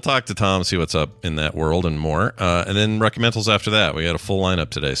 We'll talk to Tom, see what's up in that world and more, and then recommendals after that. We got a full lineup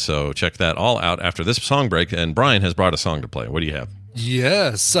today, so check that all out after this song break. And Brian has brought a song to play. What do you have?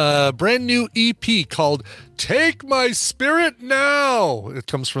 Yes, brand new EP called "Take My Spirit Now." It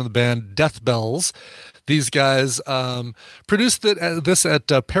comes from the band Death Bells. These guys produced this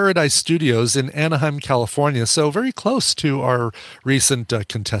at Paradise Studios in Anaheim, California, so very close to our recent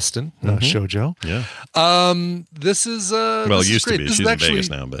contestant, Shoujo. Yeah. This is well, it used to be. She's in Vegas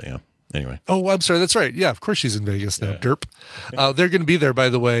now, but yeah. Anyway. Oh, I'm sorry. That's right. Yeah, of course she's in Vegas now. Yeah. Derp. They're going to be there, by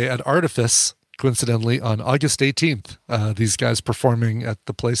the way, at Artifice, coincidentally, on August 18th. These guys performing at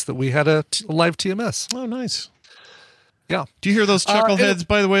the place that we had a live TMS. Oh, nice. Yeah. Do you hear those chuckleheads?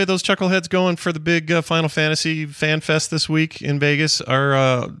 By the way, those chuckleheads going for the big Final Fantasy Fan Fest this week in Vegas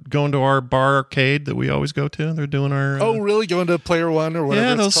are going to our barcade that we always go to. They're doing our. Oh, really? Going to Player One or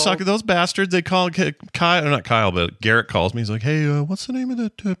whatever? Yeah, those bastards. They call Kyle, not Kyle, but Garrett calls me. He's like, "Hey, what's the name of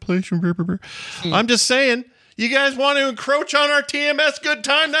that place?" I'm just saying, you guys want to encroach on our TMS good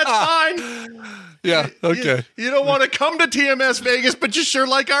time? That's fine. Yeah, okay. You don't want to come to TMS Vegas, but you sure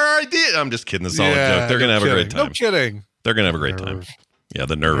like our idea. I'm just kidding. It's all a joke. They're going to have a great time. No kidding. They're going to have a great time. Yeah,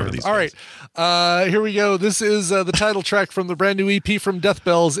 the nerve of these All guys. right. Here we go. This is the title track from the brand new EP from Death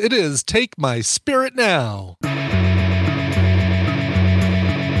Bells. It is Take My Spirit Now.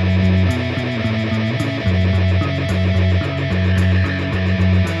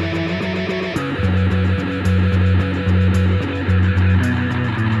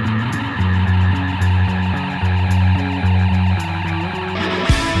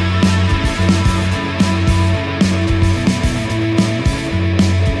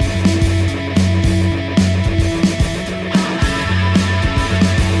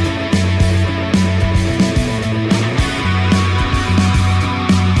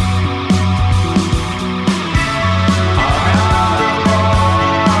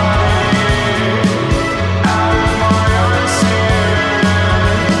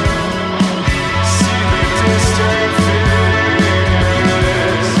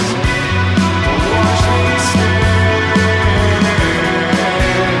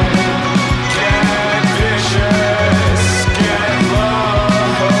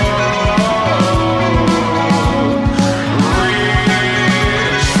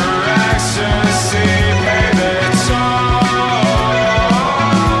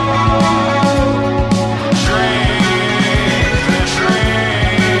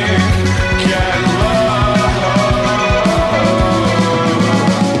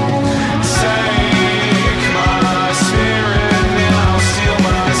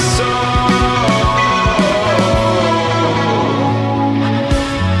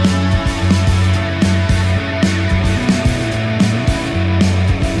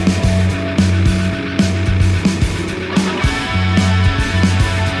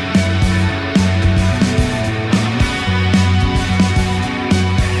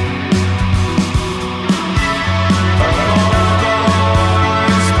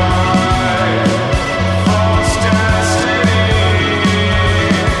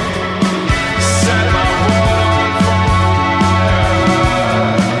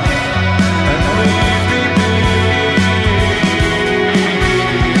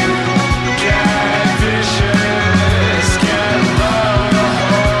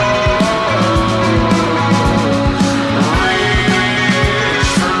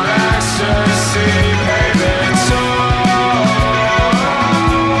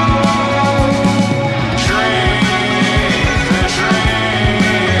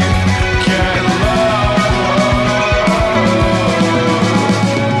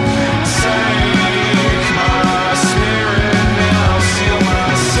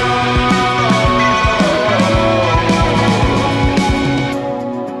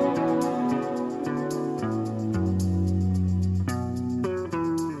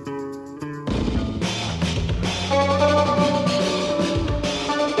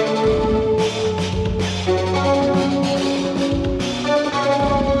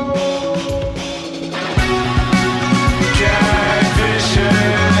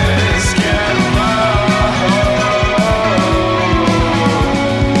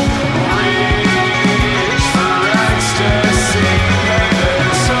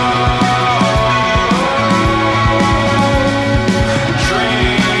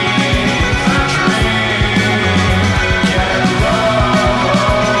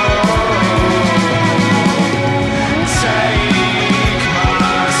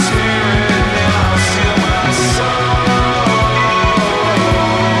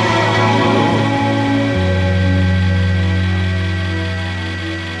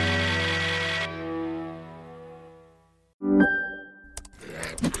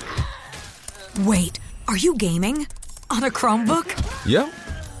 Wait, are you gaming? On a Chromebook? Yep.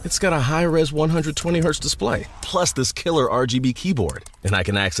 It's got a high-res 120Hz display, plus this killer RGB keyboard. And I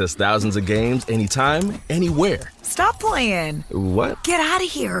can access thousands of games anytime, anywhere. Stop playing. What? Get out of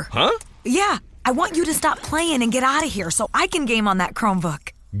here. Huh? Yeah, I want you to stop playing and get out of here so I can game on that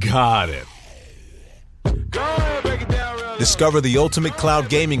Chromebook. Got it. Discover the ultimate cloud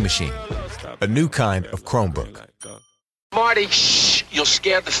gaming machine. A new kind of Chromebook. Marty, shh, you'll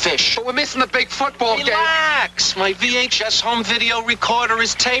scare the fish. But we're missing the big football game. Relax, my VHS home video recorder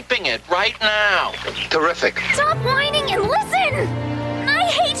is taping it right now. Terrific. Stop whining and listen! I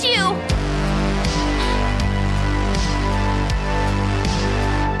hate you!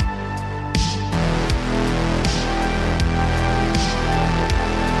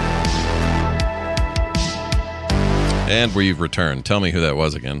 And we've returned. Tell me who that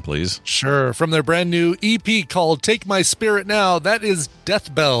was again, please. Sure. From their brand new EP called Take My Spirit Now, that is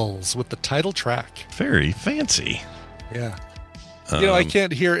Death Bells with the title track. Very fancy. Yeah. I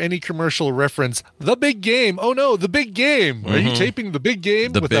can't hear any commercial reference. The big game. Oh, no, the big game. Are you taping the big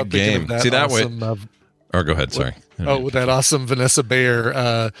game? The big game. That See, that awesome, way. Or go ahead, sorry. With that awesome Vanessa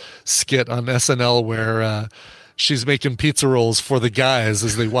Bayer skit on SNL where she's making pizza rolls for the guys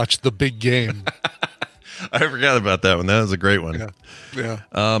as they watch the big game. I forgot about that one. That was a great one. Yeah.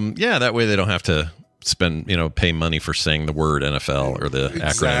 That way they don't have to spend, pay money for saying the word NFL or the acronym.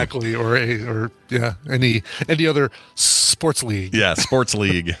 Exactly. Or any other sports league. Yeah, sports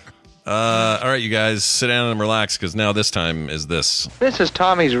league. All right, you guys, sit down and relax because now this time is this. This is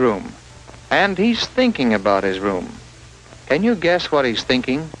Tommy's room, and he's thinking about his room. Can you guess what he's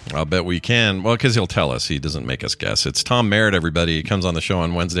thinking? I'll bet we can. Well, because he'll tell us. He doesn't make us guess. It's Tom Merritt, everybody. He comes on the show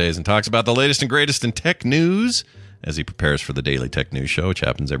on Wednesdays and talks about the latest and greatest in tech news as he prepares for the Daily Tech News Show, which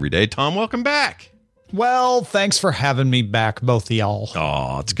happens every day. Tom, welcome back. Well, thanks for having me back, both of y'all.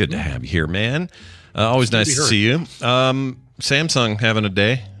 Oh, it's good to have you here, man. Always nice to see you. Samsung having a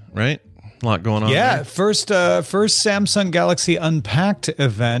day, right? A lot going on. Yeah, there. first Samsung Galaxy Unpacked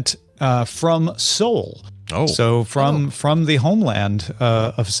event from Seoul. Oh, so from the homeland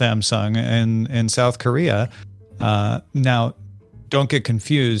of Samsung in South Korea. Now, don't get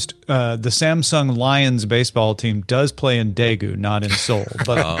confused. The Samsung Lions baseball team does play in Daegu, not in Seoul,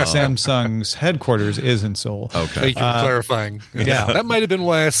 but Samsung's headquarters is in Seoul. Okay, thank you for clarifying. Yeah, that might have been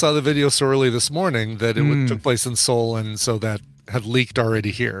why I saw the video so early this morning that it took place in Seoul, and so that had leaked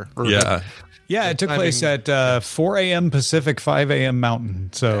already here. Yeah, it took place at 4 a.m. Pacific, 5 a.m. Mountain.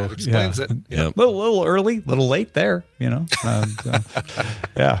 So that explains it. Yeah. Little early, a little late there, The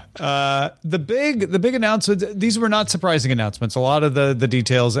big announcements, these were not surprising announcements. A lot of the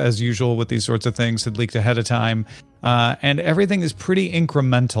details, as usual with these sorts of things, had leaked ahead of time. And everything is pretty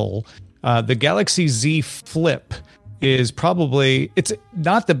incremental. The Galaxy Z Flip is probably, it's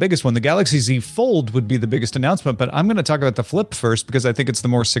not the biggest one. The Galaxy Z Fold would be the biggest announcement, but I'm going to talk about the Flip first because I think it's the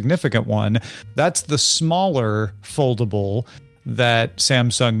more significant one. That's the smaller foldable that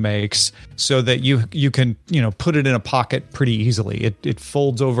Samsung makes so that you can, put it in a pocket pretty easily. It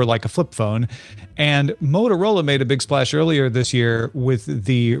folds over like a flip phone. And Motorola made a big splash earlier this year with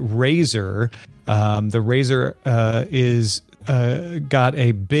the Razr. The Razr is got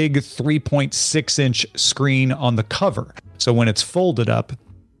a big 3.6-inch screen on the cover. So when it's folded up,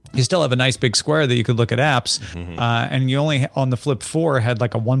 you still have a nice big square that you could look at apps. And you only, on the Flip 4, had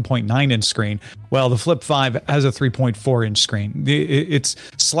like a 1.9-inch screen. Well, the Flip 5 has a 3.4-inch screen. It's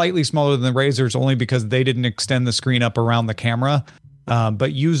slightly smaller than the Razrs only because they didn't extend the screen up around the camera.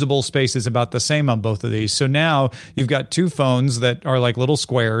 But usable space is about the same on both of these. So now you've got two phones that are like little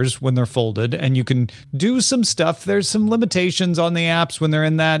squares when they're folded, and you can do some stuff. There's some limitations on the apps when they're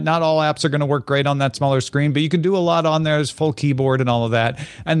in that. Not all apps are going to work great on that smaller screen, but you can do a lot on there. There's full keyboard and all of that.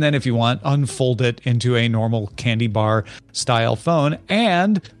 And then if you want, unfold it into a normal candy bar style phone.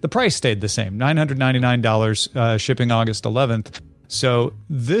 And the price stayed the same, $999, shipping August 11th. So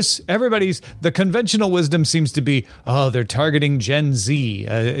the conventional wisdom seems to be, they're targeting Gen Z.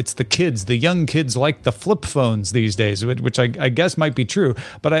 It's the kids, the young kids like the flip phones these days, which I guess might be true.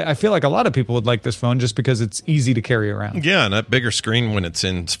 But I feel like a lot of people would like this phone just because it's easy to carry around. Yeah, and that bigger screen when it's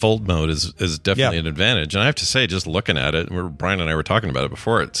in fold mode is definitely an advantage. And I have to say, just looking at it, Brian and I were talking about it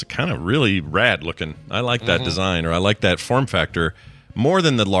before, it's kind of really rad looking. I like that design, or I like that form factor more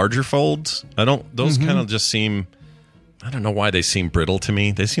than the larger folds. Those kind of just seem... I don't know why they seem brittle to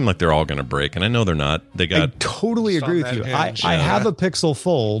me. They seem like they're all going to break, and I know they're not. I totally agree with you. I have a Pixel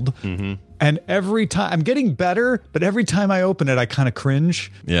Fold, And every time I'm getting better, but every time I open it, I kind of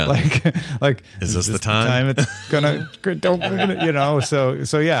cringe. Yeah. Like is this the time? It's gonna,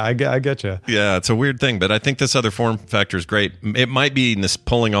 So yeah, I get you. Yeah, it's a weird thing, but I think this other form factor is great. It might be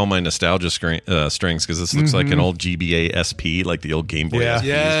pulling all my nostalgia strings because this looks like an old GBA SP, like the old Game Boy. Yeah. SPs.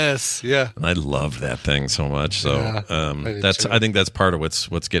 Yes. Yeah. And I love that thing so much. So I think that's part of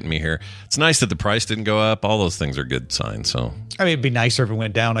what's getting me here. It's nice that the price didn't go up. All those things are good signs. So I mean, it'd be nicer if it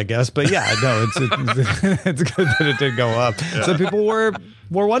went down, I guess. But yeah, no, it's good that it did go up. Yeah. Some people were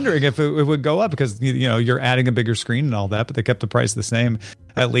wondering if it would go up because you're adding a bigger screen and all that, but they kept the price the same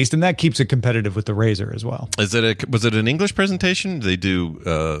at least, and that keeps it competitive with the Razer as well. Was it an English presentation? Did they do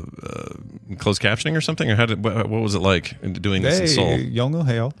closed captioning or something, or what was it like doing this in Seoul? Hey,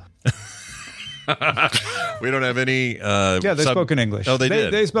 we don't have any. They spoke in English. Oh, they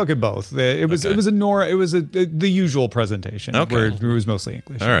did. They spoke in both. It was the usual presentation where it was mostly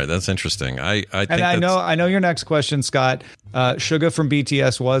English. All right, that's interesting. I know your next question, Scott. Suga from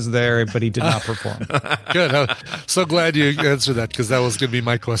BTS was there, but he did not perform. Good. I'm so glad you answered that because that was going to be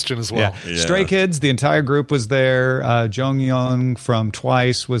my question as well. Yeah. Stray Kids, the entire group was there. Jonghyun from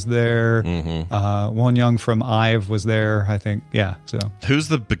Twice was there. Wonyoung from IVE was there, I think. Yeah. So who's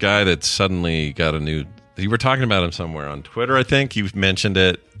the guy that suddenly got a new? You were talking about him somewhere on Twitter, I think. You mentioned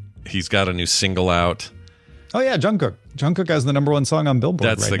it. He's got a new single out. Oh yeah, Jungkook. Jungkook has the #1 song on Billboard.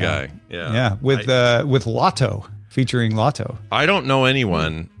 That's right the now. guy. Yeah. Yeah, with Lotto. Featuring Lotto. I don't know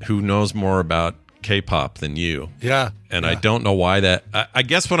anyone who knows more about K-pop than you. Yeah. And I don't know why that. I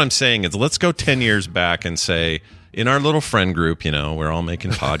guess what I'm saying is let's go 10 years back and say, in our little friend group, we're all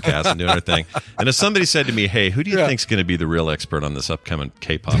making podcasts and doing our thing. And if somebody said to me, hey, who do you think's going to be the real expert on this upcoming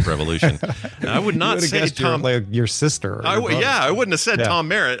K-pop revolution? And I would not say Tom. Your sister. I wouldn't have said Tom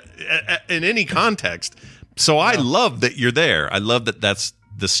Merritt in any context. So I love that you're there. I love that that's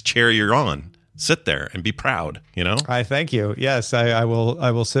this chair you're on. Sit there and be proud, I thank you. Yes, I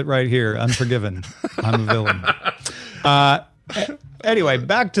will sit right here, unforgiven. I'm a villain. Anyway,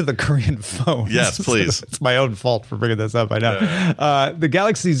 back to the Korean phone. Yes, please. It's my own fault for bringing this up, I know. The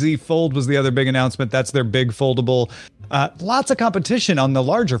Galaxy Z Fold was the other big announcement. That's their big foldable. Lots of competition on the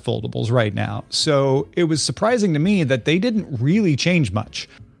larger foldables right now. So it was surprising to me that they didn't really change much.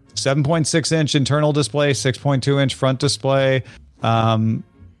 7.6-inch internal display, 6.2-inch front display.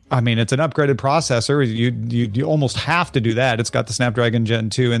 It's an upgraded processor. You almost have to do that. It's got the Snapdragon Gen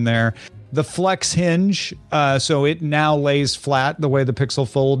 2 in there. The Flex hinge, so it now lays flat the way the Pixel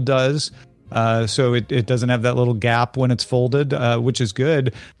Fold does. So it doesn't have that little gap when it's folded, which is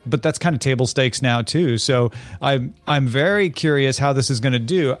good. But that's kind of table stakes now too. So I'm very curious how this is going to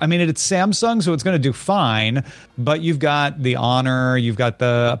do. I mean, it's Samsung, so it's going to do fine. But you've got the Honor, you've got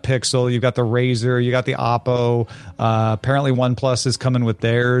the Pixel, you've got the Razer, you got the Oppo. Apparently OnePlus is coming with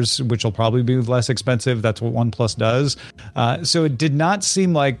theirs, which will probably be less expensive. That's what OnePlus does. So it did not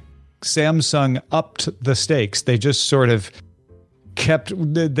seem like Samsung upped the stakes. They just sort of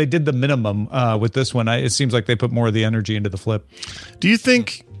they did the minimum with this one. It seems like they put more of the energy into the Flip. Do you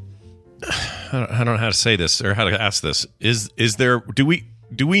think, I don't know how to say this or how to ask this, is there, do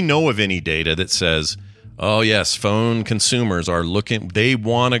we know of any data that says, oh yes, phone consumers are looking, they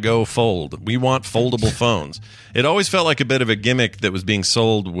want to go fold, we want foldable phones? It always felt like a bit of a gimmick that was being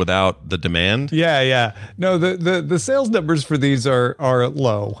sold without the demand. Yeah. No, the sales numbers for these are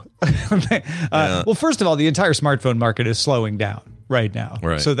low. Well, first of all, the entire smartphone market is slowing down right now.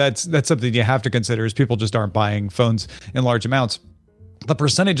 Right. So that's something you have to consider, is people just aren't buying phones in large amounts. The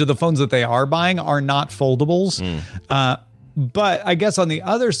percentage of the phones that they are buying are not foldables. But I guess on the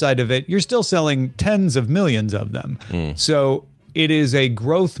other side of it, you're still selling tens of millions of them. So it is a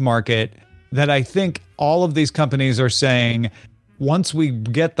growth market that I think all of these companies are saying, once we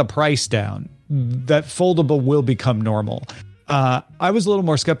get the price down, that foldable will become normal. I was a little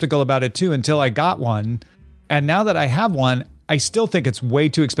more skeptical about it too until I got one. And now that I have one, I still think it's way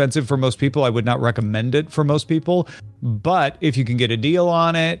too expensive for most people. I would not recommend it for most people. But if you can get a deal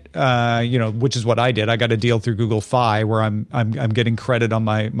on it, which is what I did. I got a deal through Google Fi where I'm getting credit on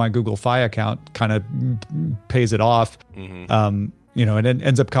my Google Fi account, kind of pays it off. And it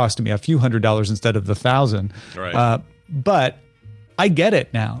ends up costing me a few $100s instead of the $1,000. Right. But I get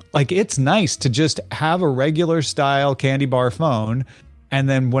it now. Like, it's nice to just have a regular style candy bar phone, and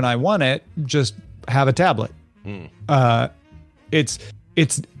then when I want it, just have a tablet. It's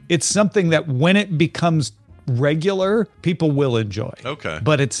something that when it becomes regular, people will enjoy. Okay.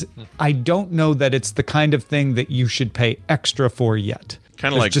 But I don't know that it's the kind of thing that you should pay extra for yet.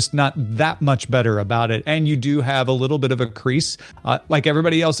 Kind of like just not that much better about it. And you do have a little bit of a crease. Like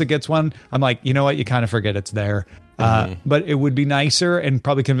everybody else that gets one, I'm like, you know what? You kind of forget it's there. But it would be nicer and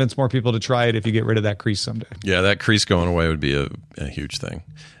probably convince more people to try it if you get rid of that crease someday. Yeah, that crease going away would be a huge thing.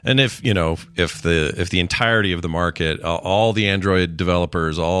 And if the entirety of the market, all the Android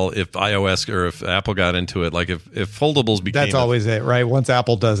developers, if iOS or if Apple got into it, like if foldables became that's always it, right? Once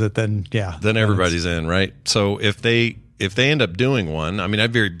Apple does it, then everybody's in, right? So if they end up doing one, I mean,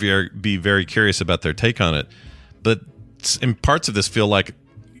 I'd be very curious about their take on it. But in parts of this feel like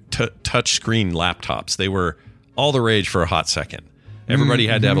touch screen laptops. They were all the rage for a hot second. Everybody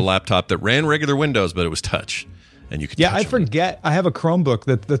had to have a laptop that ran regular Windows, but it was touch, and you could. Yeah, I forget. I have a Chromebook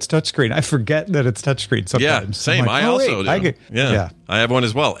that's touchscreen. I forget that it's touchscreen sometimes. Yeah, same. Like, I also do. Yeah, I have one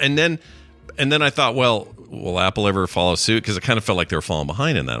as well. And then I thought, well, will Apple ever follow suit? Because it kind of felt like they were falling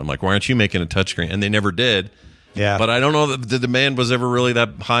behind in that. I'm like, why aren't you making a touchscreen? And they never did. Yeah, but I don't know that the demand was ever really that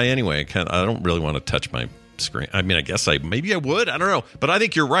high anyway. I don't really want to touch my screen. I mean, I guess maybe I would. I don't know. But I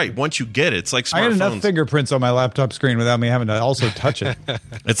think you're right. Once you get it, it's like smartphones. I got enough fingerprints on my laptop screen without me having to also touch it.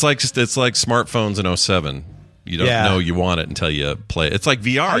 It's like smartphones in 2007. You don't know you want it until you play it. It's like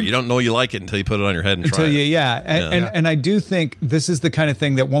VR. You don't know you like it until you put it on your head and try it. And I do think this is the kind of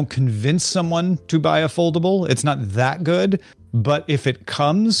thing that won't convince someone to buy a foldable. It's not that good. But if it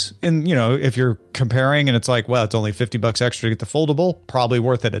comes in, if you're comparing and it's like, well, it's only $50 extra to get the foldable, probably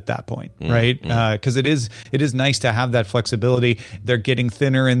worth it at that point, right? Because it is nice to have that flexibility. They're getting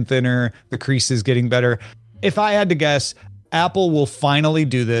thinner and thinner. The crease is getting better. If I had to guess, Apple will finally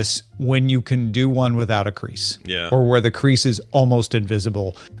do this when you can do one without a crease, or where the crease is almost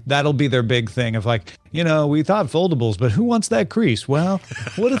invisible. That'll be their big thing of like, we thought foldables, but who wants that crease? Well,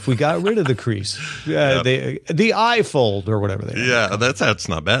 what if we got rid of the crease? The iFold or whatever they are. Yeah, that's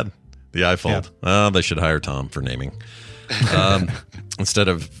not bad. The iFold. They should hire Tom for naming instead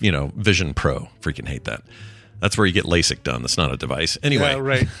of Vision Pro. Freaking hate that. That's where you get LASIK done. That's not a device. Anyway. Yeah,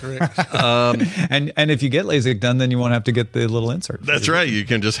 right. And if you get LASIK done, then you won't have to get the little insert. That's right. You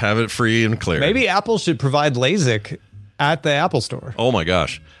can just have it free and clear. Maybe Apple should provide LASIK at the Apple Store. Oh my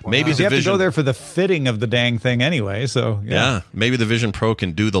gosh. Maybe you have to go there for the fitting of the dang thing anyway. So yeah. Maybe the Vision Pro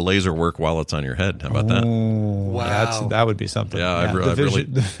can do the laser work while it's on your head. How about that? Wow. That would be something. Yeah,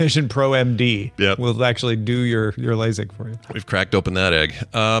 the Vision Pro MD will actually do your LASIK for you. We've cracked open that egg.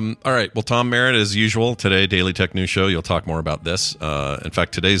 All right. Well, Tom Merritt, as usual, today, Daily Tech News Show. You'll talk more about this. In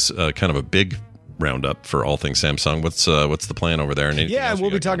fact, today's kind of a big roundup for all things Samsung. What's the plan over there? And we'll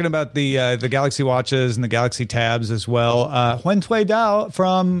be talking about the Galaxy Watches and the Galaxy Tabs as well. Huntui Dao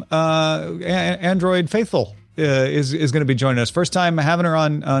from Android Faithful is going to be joining us. First time having her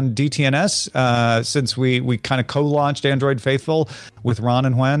on DTNS since we kind of co-launched Android Faithful with Ron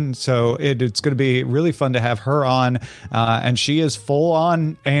and Hwen. So it's going to be really fun to have her on. And she is full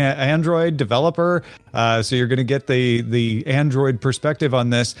on Android developer. So you're going to get the Android perspective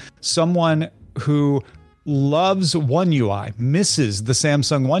on this. Someone who loves One UI, misses the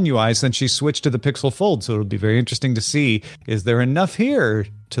Samsung One UI since she switched to the Pixel Fold. So it'll be very interesting to see, is there enough here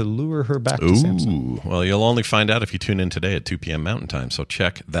to lure her back to Samsung? Well, you'll only find out if you tune in today at 2 p.m. Mountain Time. So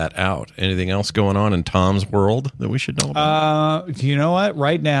check that out. Anything else going on in Tom's world that we should know about? You know what?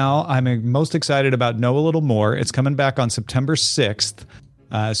 Right now, I'm most excited about Know a Little More. It's coming back on September 6th.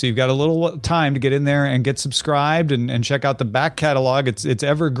 So you've got a little time to get in there and get subscribed and check out the back catalog. It's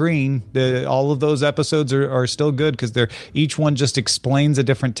evergreen. All of those episodes are still good because each one just explains a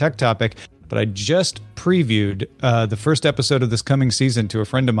different tech topic. But I just previewed the first episode of this coming season to a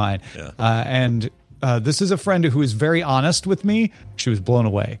friend of mine. And this is a friend who is very honest with me. She was blown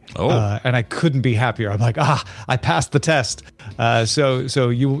away. And I couldn't be happier. I'm like, I passed the test. So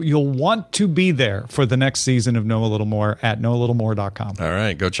you'll want to be there for the next season of Know a Little More at knowalittlemore.com. All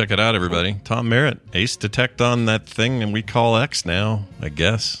right, go check it out, everybody. Tom Merritt, Ace Detect on that thing, and we call X now, I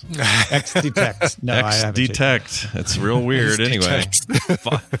guess. X Detect. No, X Detect. It's real weird. Anyway,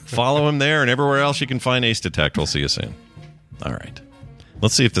 follow him there and everywhere else you can find Ace Detect. We'll see you soon. All right.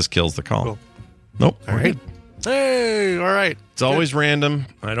 Let's see if this kills the call. Cool. Nope. All right. Hey, all right. It's always random.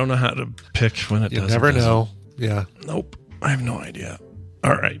 I don't know how to pick when it does. You never know. Yeah. Nope. I have no idea.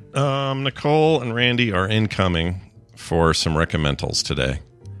 All right. Nicole and Randy are incoming for some recommendals today.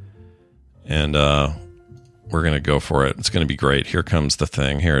 And we're going to go for it. It's going to be great. Here comes the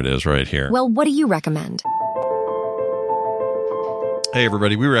thing. Here it is right here. Well, what do you recommend? Hey,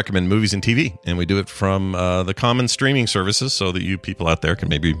 everybody. We recommend movies and TV, and we do it from the common streaming services so that you people out there can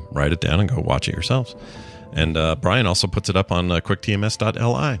maybe write it down and go watch it yourselves. And Brian also puts it up on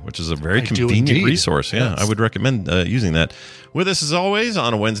quicktms.li, which is a very convenient resource. Yeah, I would recommend using that. With us, as always,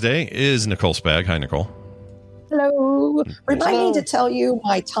 on a Wednesday is Nicole Spag. Hi, Nicole. Hello. Remind me to tell you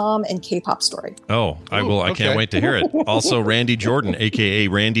my Tom and K-pop story. Oh, I will. I can't wait to hear it. Also, Randy Jordan, a.k.a.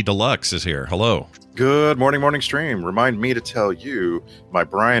 Randy Deluxe, is here. Hello. Good morning stream. Remind me to tell you my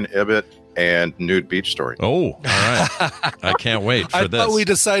Brian Ibbett and nude beach story. Oh, all right. I can't wait for this. I thought we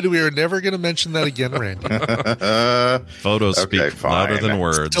decided we were never going to mention that again, Randy. Photos speak louder than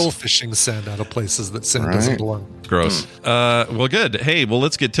words. Still fishing sand out of places that sand doesn't belong. Gross. Well, good. Hey, well,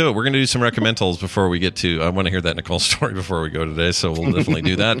 let's get to it. We're going to do some recommendals before we get to. I want to hear that Nicole story before we go today, so we'll definitely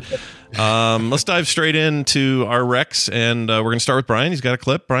do that. Let's dive straight into our recs, and we're going to start with Brian. He's got a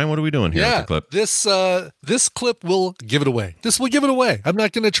clip. Brian, what are we doing here with the clip? This clip will give it away. This will give it away. I'm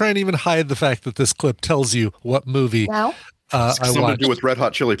not going to try and even hide the fact that this clip tells you what movie I something watched. to do with Red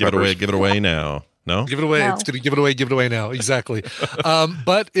Hot Chili Peppers. Give it away now. No? Give it away. No. It's going to give it away now. Exactly.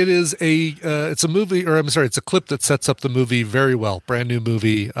 But it is it's a movie, or I'm sorry, it's a clip that sets up the movie very well. Brand new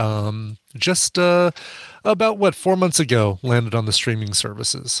movie. Just about 4 months ago, landed on the streaming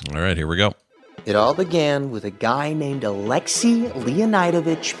services. All right, here we go. It all began with a guy named Alexei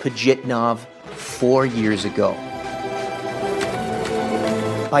Leonidovich Pajitnov 4 years ago.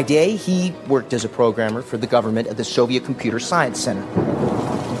 By day, he worked as a programmer for the government at the Soviet Computer Science Center.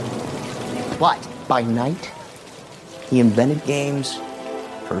 But by night, he invented games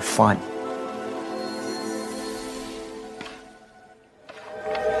for fun.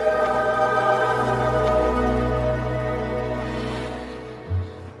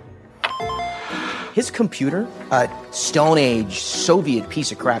 His computer, a Stone Age Soviet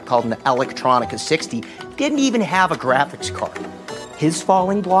piece of crap called an Electronica 60, didn't even have a graphics card. His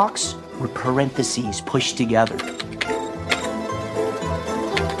falling blocks were parentheses pushed together.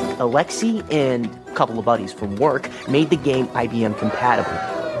 Alexei and a couple of buddies from work made the game IBM compatible,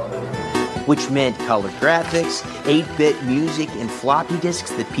 which meant color graphics, 8-bit music, and floppy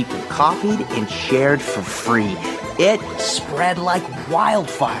disks that people copied and shared for free. It spread like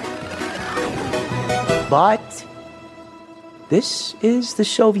wildfire. But this is the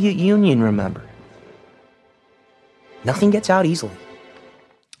Soviet Union, remember? Nothing gets out easily.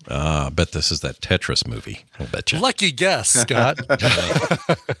 I bet this is that Tetris movie. I'll bet you. Lucky guess, Scott.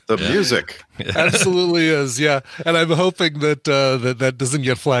 The music. Absolutely is, yeah. And I'm hoping that that doesn't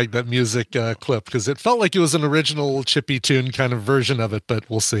get flagged, that music clip, because it felt like it was an original chippy tune kind of version of it, but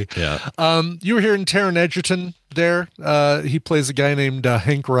we'll see. Yeah. You were hearing Taron Egerton there. He plays a guy named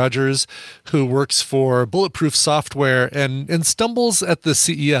Hank Rogers, who works for Bulletproof Software and stumbles at the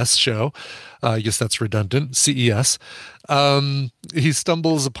CES show. I guess that's redundant. CES. He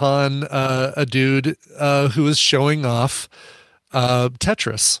stumbles upon a dude who is showing off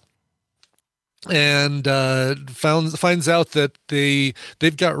Tetris, and finds out that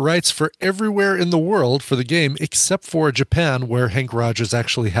they've got rights for everywhere in the world for the game except for Japan, where Hank Rogers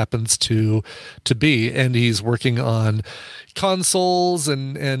actually happens to be, and he's working on consoles and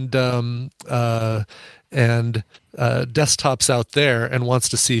desktops out there, and wants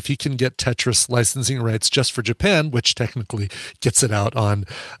to see if he can get Tetris licensing rights just for Japan, which technically gets it out on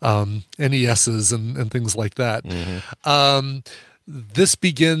NESs and things like that. Mm-hmm. This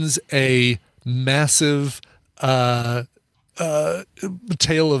begins a massive tale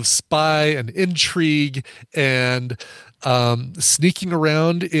of spy and intrigue and sneaking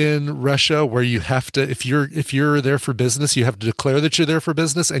around in Russia, where you have to, if you're there for business, you have to declare that you're there for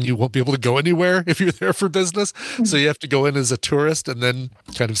business, and you won't be able to go anywhere if you're there for business. So you have to go in as a tourist and then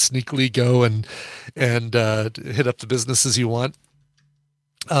kind of sneakily go and hit up the businesses you want.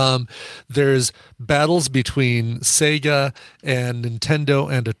 There's battles between Sega and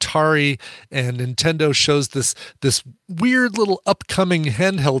Nintendo and Atari, and Nintendo shows this weird little upcoming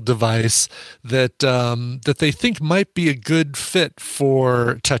handheld device that they think might be a good fit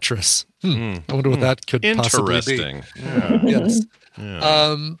for Tetris. I wonder what that could possibly be. Interesting. Yeah. Yes.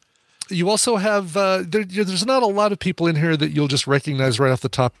 Yeah. You also have there's not a lot of people in here that you'll just recognize right off the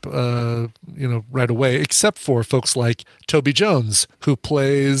top, right away, except for folks like Toby Jones, who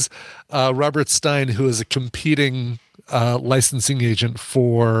plays Robert Stein, who is a competing licensing agent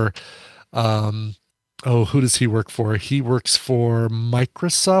for who does he work for? He works for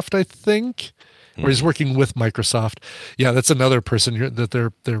Microsoft, I think, or he's working with Microsoft. Yeah, that's another person here that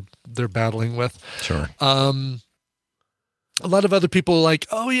they're battling with. Sure. A lot of other people are like,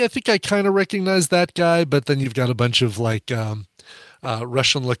 oh yeah, I think I kind of recognize that guy, but then you've got a bunch of like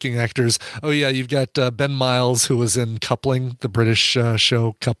Russian-looking actors. Oh yeah, you've got Ben Miles, who was in Coupling, the British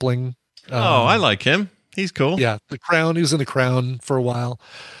show Coupling. I like him. He's cool. Yeah, The Crown. He was in The Crown for a while.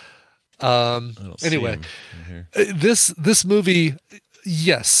 Anyway, this movie,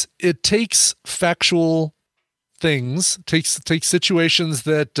 yes, it takes factual things, takes situations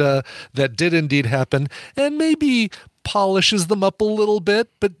that that did indeed happen, and maybe polishes them up a little bit,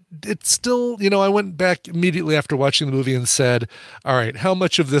 but it's still, I went back immediately after watching the movie and said, all right, how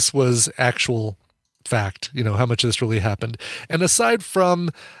much of this was actual fact? How much of this really happened? And aside from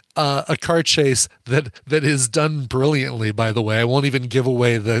a car chase that is done brilliantly, by the way, I won't even give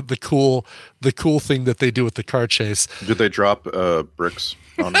away the cool thing that they do with the car chase. Did they drop bricks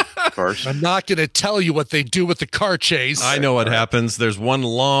on cars? I'm not going to tell you what they do with the car chase. I know what happens. There's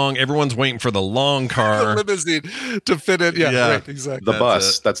everyone's waiting for the long car. The limousine to fit in. Yeah, right, exactly. The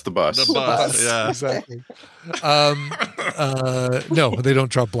bus. That's the bus. The bus. Yeah, exactly. No, they don't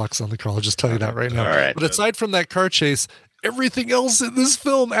drop blocks on the car. I'll just tell you that right now. All right. But aside from that car chase, everything else in this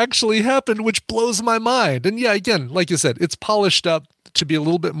film actually happened, which blows my mind. And yeah, again, like you said, it's polished up to be a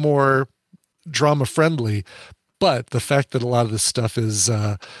little bit more drama friendly. But the fact that a lot of this stuff is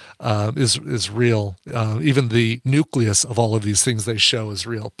real, even the nucleus of all of these things they show is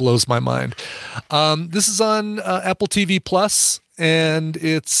real, blows my mind. This is on Apple TV Plus, and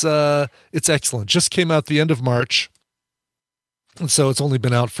it's excellent. Just came out the end of March. And so it's only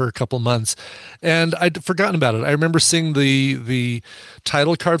been out for a couple months, and I'd forgotten about it. I remember seeing the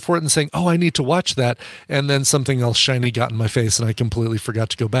title card for it and saying, "Oh, I need to watch that." And then something else shiny got in my face, and I completely forgot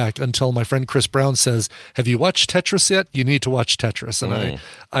to go back until my friend Chris Brown says, "Have you watched Tetris yet? You need to watch Tetris." And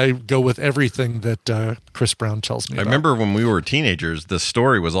I go with everything that Chris Brown tells me. I remember when we were teenagers, the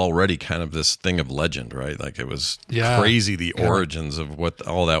story was already kind of this thing of legend, right? Like it was crazy, the origins of what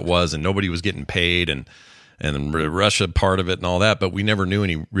all that was, and nobody was getting paid, and Russia part of it and all that, but we never knew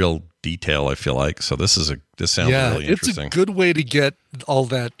any real detail, I feel like. So this sounds really interesting. It's a good way to get all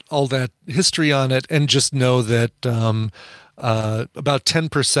that history on it, and just know that about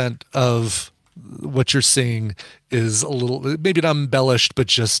 10% of what you're seeing is a little, maybe not embellished, but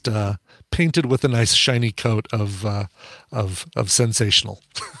just painted with a nice shiny coat of sensational.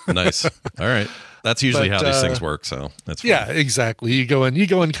 Nice. All right. That's usually how these things work, so that's fine. Yeah, exactly. You go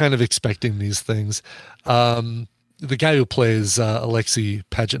in kind of expecting these things. The guy who plays Alexei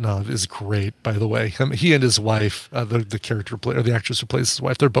Pajitnov is great, by the way. He and his wife, the character player, or the actress who plays his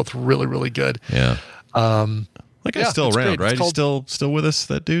wife, they're both really, really good. Yeah. That guy's still around, right? He's still with us,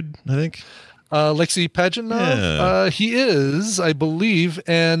 that dude, I think. Alexei Pajitnov, he is, I believe,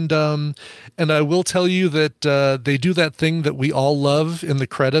 and I will tell you that they do that thing that we all love in the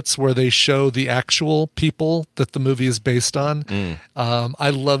credits, where they show the actual people that the movie is based on. I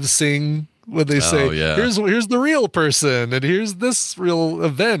love seeing when they say, "Here's the real person, and here's this real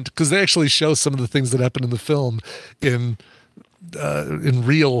event," because they actually show some of the things that happen in the film in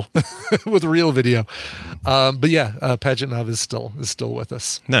real with real video. But yeah, Pajitnov is still with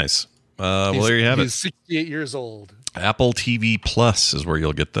us. Nice. Well, there you have it. He's 68 years old. Apple TV Plus is where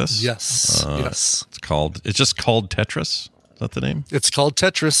you'll get this. Yes. Yes. It's just called Tetris. Is that the name? It's called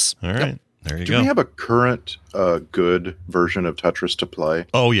Tetris. All right. Yep. There you go. Do we have a current good version of Tetris to play?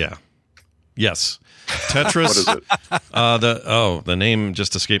 Oh, yeah. Yes. Tetris. What is it? The name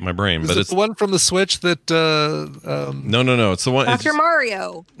just escaped my brain. But it's the one from the Switch that. No. It's the one. Dr.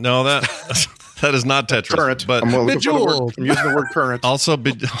 Mario. No, that is not Tetris. Current. But I'm using the word current. Also,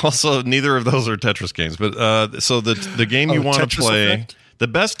 neither of those are Tetris games. But so the game you want to play, Effect? The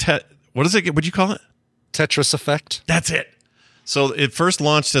best what is it? What'd you call it? Tetris Effect. That's it. So it first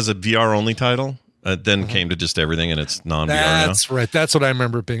launched as a VR only title. Then came to just everything, and it's non-VR now. That's right. That's what I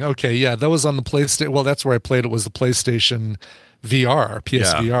remember it being. Okay, yeah, that was on the PlayStation. Well, that's where I played it, was the PlayStation VR,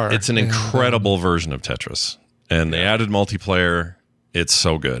 PSVR. Yeah, it's an incredible version of Tetris, and they added multiplayer. It's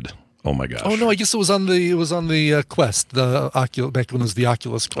so good. Oh my gosh. Oh no, I guess it was on the Quest, the Oculus, back when it was the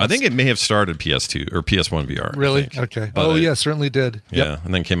Oculus Quest. I think it may have started PS2 or PS1 VR. Really? Okay. But yeah, certainly did. Yeah, yep.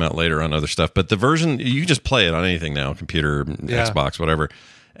 And then came out later on other stuff. But the version, you just play it on anything now, computer, Xbox, whatever.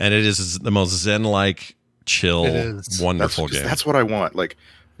 And it is the most zen-like, chill, wonderful game. That's what I want. Like,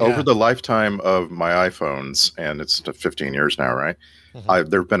 over the lifetime of my iPhones, and it's 15 years now, right? Mm-hmm.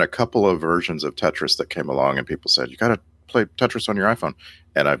 There have been a couple of versions of Tetris that came along, and people said, you got to play Tetris on your iPhone.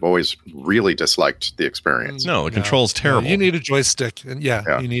 And I've always really disliked the experience. No, the control's terrible. You need a joystick. And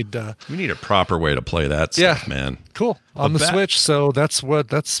you need a proper way to play that stuff, man. Cool. On the Switch, so that's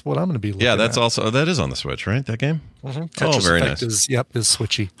what I'm going to be looking at. That is on the Switch, right? That game? Mm-hmm. Tetris very Effect nice. is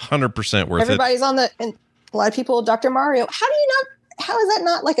switchy. 100% worth Everybody's on and a lot of people, Dr. Mario. How is that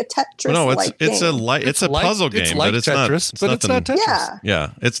not like a Tetris? No, it's a puzzle game, it's like but it's Tetris, but it's not Tetris.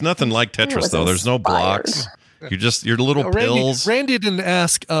 Yeah, it's nothing like Tetris though. There's no blocks. Your little pills. Randy didn't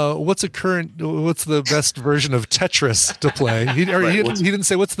ask what's the best version of Tetris to play. He didn't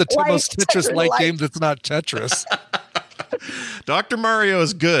say what's the most Tetris-like game that's not Tetris. Dr. Mario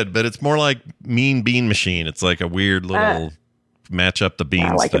is good, but it's more like Mean Bean Machine. It's like a weird little match up the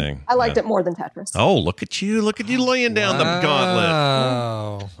beans thing. I liked it more than Tetris. Oh, look at you laying down the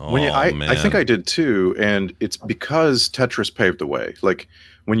gauntlet. Oh, I think I did too, and it's because Tetris paved the way. Like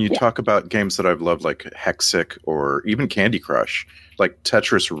when you talk about games that I've loved, like Hexic or even Candy Crush, like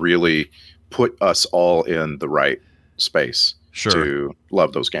Tetris really put us all in the right space to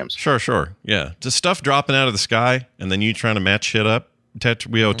love those games. Sure. Yeah. Just stuff dropping out of the sky and then you trying to match shit up.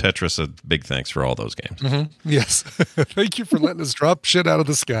 We owe Tetris a big thanks for all those games. Mm-hmm. Yes. Thank you for letting us drop shit out of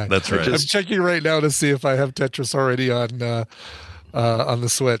the sky. That's right. I'm checking right now to see if I have Tetris already on the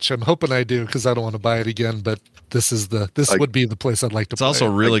Switch. I'm hoping I do because I don't want to buy it again, but this would be the place I'd like to play. It's also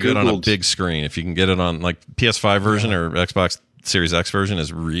really good on a big screen. If you can get it on like PS5 version or Xbox Series X version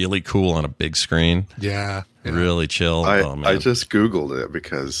is really cool on a big screen. Yeah. Really chill. I just Googled it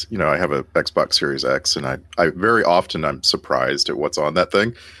because, I have a Xbox Series X and I very often I'm surprised at what's on that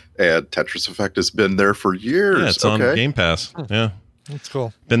thing. And Tetris Effect has been there for years. Yeah, it's on Game Pass. Yeah. That's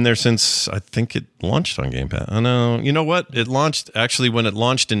cool. Been there since I think it launched on Game Pass. I know. You know what? It launched when it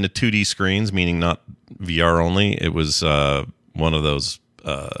launched into 2D screens, meaning not VR only. It was one of those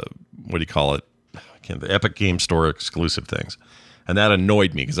what do you call it? The Epic Game Store exclusive things. And that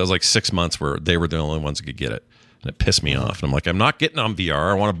annoyed me because I was like 6 months where they were the only ones who could get it. And it pissed me off. And I'm like, I'm not getting on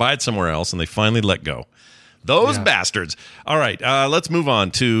VR. I want to buy it somewhere else. And they finally let go. Those bastards. All right. Let's move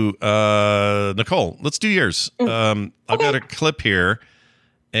on to Nicole. Let's do yours. I've got a clip here.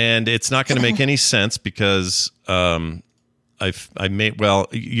 And it's not going to make any sense because you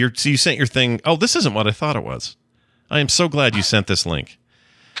sent your thing. Oh, this isn't what I thought it was. I am so glad you sent this link.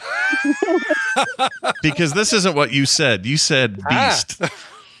 Because this isn't what you said. You said Beast.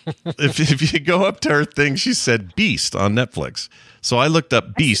 If you go up to her thing, she said Beast on Netflix. So I looked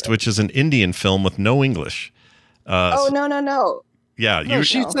up Beast, which is an Indian film with no English. No. Yeah, No,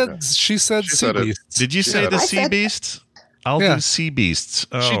 she said Sea Beasts. Did you say the Sea Beasts? I'll do Sea Beasts.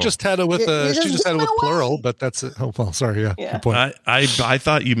 Oh. She just had it with plural, but that's it. Oh well, sorry. Yeah. Good point. I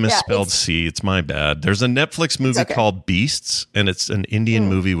thought you misspelled C. It's my bad. There's a Netflix movie called Beasts, and it's an Indian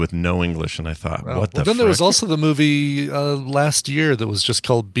movie with no English. And I thought, what the? Then there was also the movie last year that was just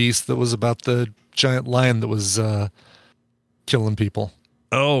called Beast. That was about the giant lion that was killing people.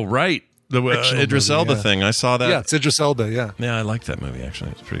 Oh right, the Idris Elba thing. I saw that. Yeah, it's Idris Elba. Yeah. Yeah, I like that movie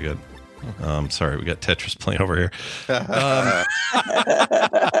actually. It's pretty good. Sorry, we got Tetris playing over here.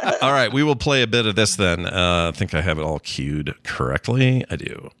 All right, we will play a bit of this then. I think I have it all queued correctly. I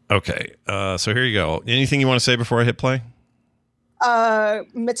do. Okay, so here you go. Anything you want to say before I hit play?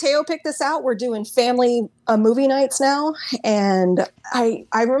 Mateo picked this out. We're doing family movie nights now. And I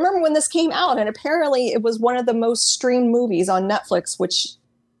remember when this came out, and apparently it was one of the most streamed movies on Netflix, which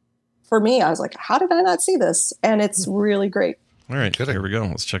for me, I was like, how did I not see this? And it's really great. All right, here we go.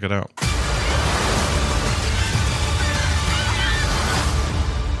 Let's check it out.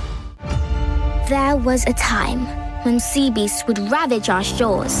 There was a time when sea beasts would ravage our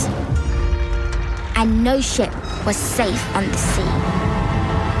shores, and no ship was safe on the sea.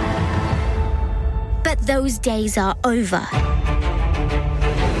 But those days are over.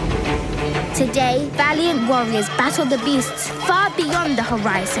 Today, valiant warriors battle the beasts far beyond the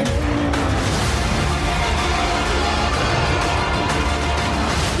horizon.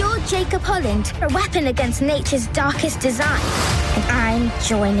 Jacob Holland, a weapon against nature's darkest design. And I'm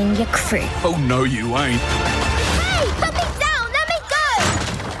joining your crew. Oh, no, you ain't. Hey, put me down! Let me go!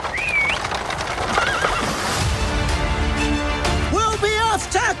 We'll be off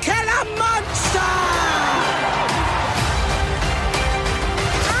to kill a monster!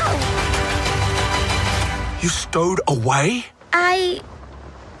 Ow! You stowed away?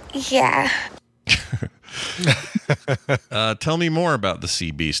 Yeah. Tell me more about the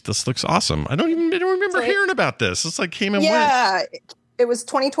Sea Beast. This looks awesome. I don't remember hearing about this. It's like came and went. Yeah, it was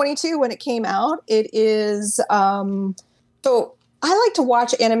 2022 when it came out. It is so I like to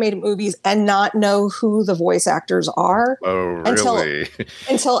watch animated movies and not know who the voice actors are. Oh, really?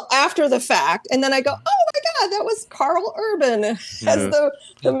 Until after the fact, and then I go, "Oh my god, that was Carl Urban as the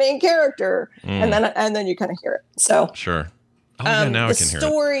main character," and then you kind of hear it. So sure. Oh yeah, now I can hear it. The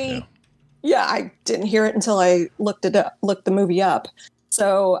story. Yeah, I didn't hear it until I looked the movie up.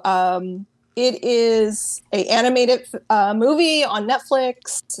 So it is an animated movie on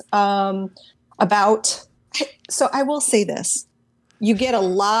Netflix about. So I will say this: you get a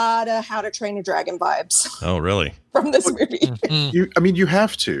lot of How to Train a Dragon vibes. Oh, really? From this movie. You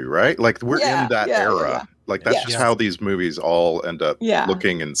have to, right? Like we're in that era. Yeah. Like that's just how these movies all end up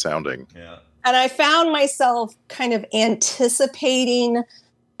looking and sounding. Yeah. And I found myself kind of anticipating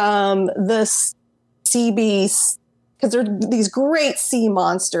the Sea Beast because there are these great sea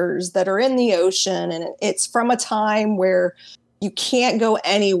monsters that are in the ocean, and it's from a time where you can't go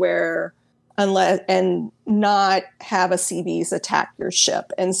anywhere unless and not have a sea beast attack your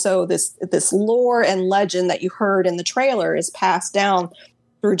ship. And so this lore and legend that you heard in the trailer is passed down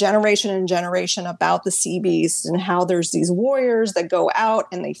through generation and generation about the sea beast and how there's these warriors that go out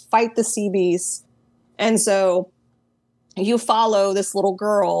and they fight the sea beast. And so you follow this little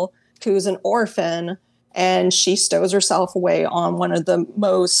girl who's an orphan, and she stows herself away on one of the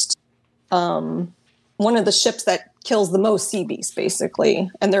ships that kills the most sea beasts, basically.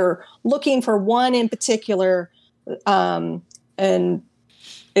 And they're looking for one in particular, and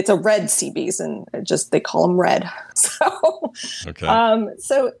it's a red sea beast, and they call them red. So,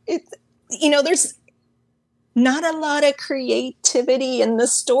 so it's, there's not a lot of creativity in the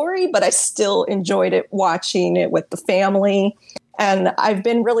story, but I still enjoyed it watching it with the family. And I've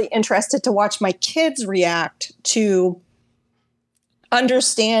been really interested to watch my kids react to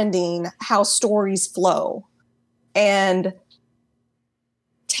understanding how stories flow and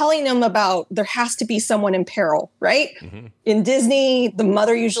telling them about there has to be someone in peril, right? Mm-hmm. In Disney, the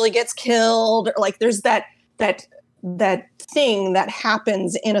mother usually gets killed. Or like there's that thing that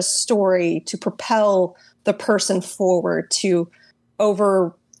happens in a story to propel the person forward to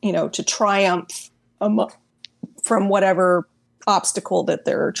triumph from whatever obstacle that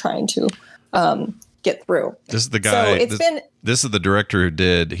they're trying to get through. This is the guy. So this is the director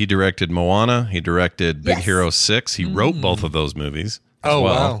he directed Moana. He directed Big Hero 6. He wrote both of those movies. Oh,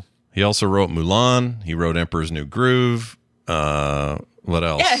 well. Wow. He also wrote Mulan. He wrote Emperor's New Groove. What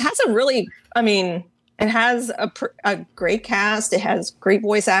else? Yeah, it has a great cast. It has great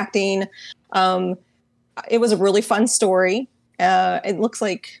voice acting. It was a really fun story. It looks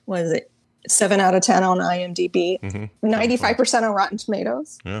like, 7 out of 10 on IMDb, 95% on Rotten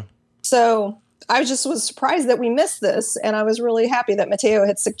Tomatoes. Yeah. So I was surprised that we missed this, and I was really happy that Mateo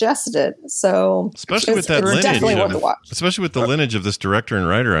had suggested it. So especially with that lineage, definitely worth a watch. Especially with the lineage of this director and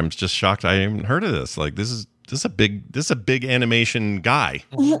writer, I'm just shocked I haven't heard of this. Like this is a big animation guy,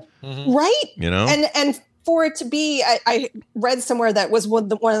 right? And for it to be, I read somewhere that was one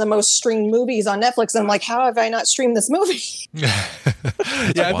of the most streamed movies on Netflix. And I'm like, how have I not streamed this movie?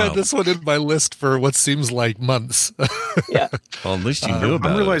 I've had this one in my list for what seems like months. Yeah. Well, at least you knew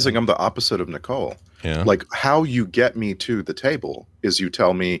about it. I'm realizing I'm the opposite of Nicole. Yeah. Like how you get me to the table is you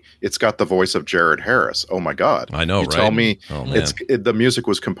tell me it's got the voice of Jared Harris. Oh my God. I know, you right? Tell me the music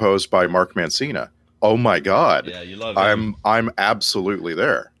was composed by Mark Mancina. Oh my God. Yeah, you love him. I'm absolutely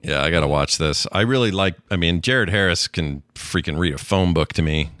there. Yeah, I got to watch this. I really Jared Harris can freaking read a phone book to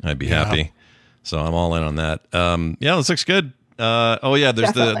me. I'd be happy. So I'm all in on that. Yeah, this looks good. There's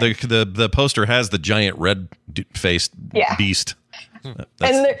the poster has the giant red faced beast.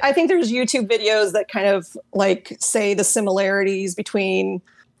 And I think there's YouTube videos that kind of say the similarities between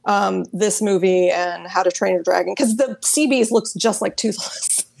this movie and How to Train Your Dragon, because the sea beast looks just like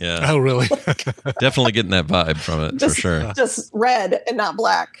Toothless. Yeah. Oh, really? Definitely getting that vibe from it, for sure. Just red and not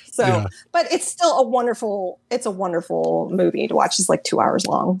black. So, but it's still a wonderful movie to watch. It's like 2 hours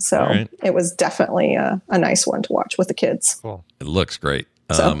long. So It was definitely a nice one to watch with the kids. Cool. It looks great.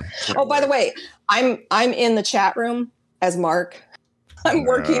 By the way, I'm in the chat room as Mark. I'm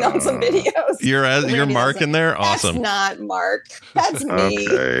working on some videos. You're Mark in there? Awesome. That's not Mark. That's me.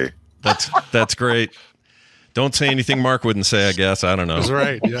 Okay. That's great. Don't say anything Mark wouldn't say, I guess. I don't know. That's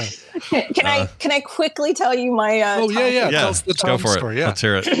right. Yeah. Can I quickly tell you my Tell us the Tom go for story. it. Yeah. Let's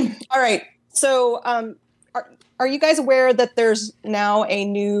hear it. All right. So are you guys aware that there's now a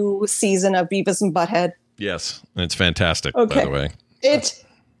new season of Beavis and Butthead? Yes. It's fantastic, by the way. It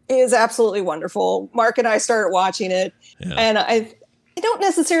is absolutely wonderful. Mark and I started watching it, and I don't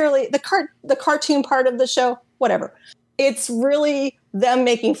necessarily the cartoon part of the show, whatever. It's really them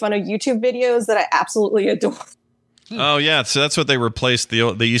making fun of YouTube videos that I absolutely adore. Oh yeah, so that's what they replaced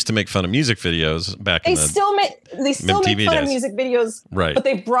they used to make fun of music videos back in the still make fun of music videos, right? But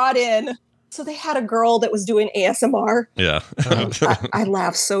they brought in, so they had a girl that was doing ASMR. Yeah. I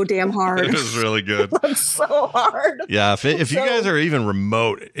laughed so damn hard. It was really good. I laughed so hard. Yeah, if you guys are even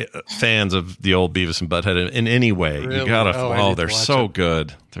remote fans of the old Beavis and Butthead in any way, you gotta. They're so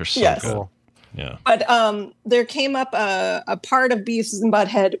good. They're so good. Cool. Yeah. But there came up a part of Beavis and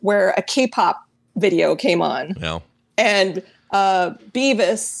Butthead where a K-pop video came on. Yeah. And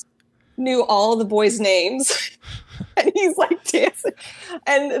Beavis knew all the boys' names. And he's like dancing.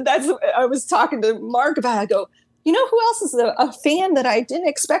 And I was talking to Mark about it. I go, you know who else is a fan that I didn't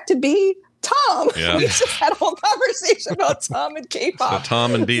expect to be? Tom. Yeah. We just had a whole conversation about Tom and K-pop. So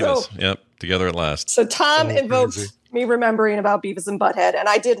Tom and Beavis. Yep. Together at last. So Tom invoked me remembering about Beavis and Butthead, and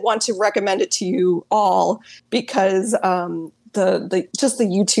I did want to recommend it to you all because the just the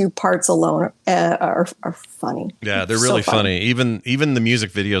YouTube parts alone are funny. Yeah, they're really funny. Even the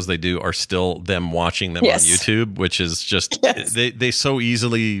music videos they do are still them watching them on YouTube, which is just they so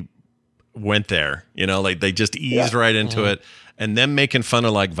easily went there. You know, like they just eased right into it. And them making fun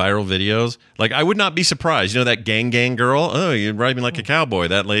of like viral videos, like I would not be surprised. You know that gang girl? Oh, you're riding like a cowboy.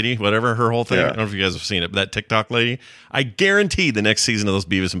 That lady, whatever her whole thing. I don't know if you guys have seen it, but that TikTok lady. I guarantee the next season of those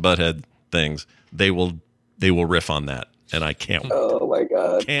Beavis and Butthead things, they will riff on that, and I can't. Oh my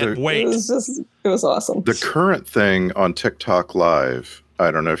god! Can't wait. It was awesome. The current thing on TikTok Live. I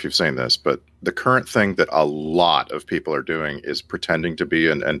don't know if you've seen this, but the current thing that a lot of people are doing is pretending to be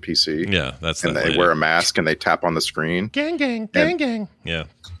an NPC. Yeah, that's and they wear a mask and they tap on the screen. Gang. Yeah,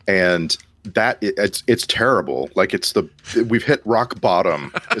 and that it's terrible. Like we've hit rock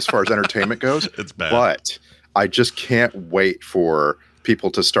bottom as far as entertainment goes. It's bad, but I just can't wait for people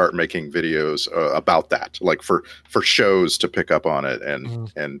to start making videos about that, like for shows to pick up on it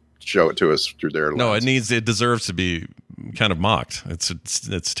and show it to us through their lens. It deserves to be kind of mocked.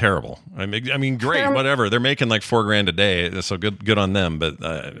 It's terrible. I mean, great, whatever. They're making like $4,000 a day, so good on them. But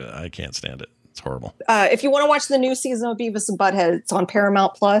I can't stand it. It's horrible. If you want to watch the new season of Beavis and Butthead, it's on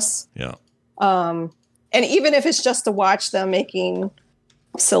Paramount Plus. Yeah. And even if it's just to watch them making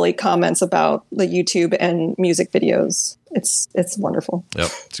silly comments about the YouTube and music videos, it's wonderful.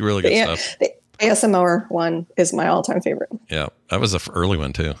 Yep, it's really good stuff. The ASMR one is my all-time favorite. Yeah, that was the early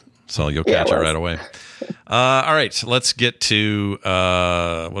one too. So you'll catch it right away. All right, let's get to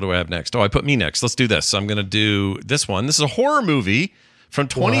what do I have next? Oh, I put me next. Let's do this. I'm going to do this one. This is a horror movie from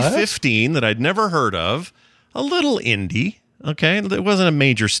 2015 that I'd never heard of. A little indie. Okay, it wasn't a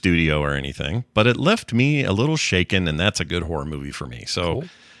major studio or anything, but it left me a little shaken, and that's a good horror movie for me. So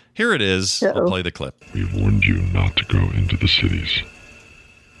here it is. I'll play the clip. We've warned you not to go into the cities.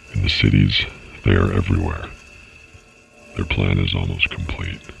 In the cities, they are everywhere. Their plan is almost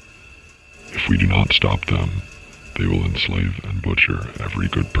complete. If we do not stop them, they will enslave and butcher every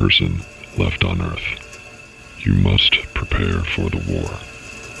good person left on Earth. You must prepare for the war.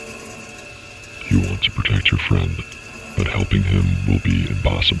 You want to protect your friend, but helping him will be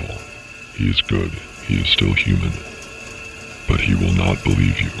impossible. He is good, he is still human, but he will not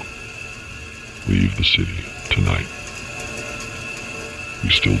believe you. Leave the city tonight.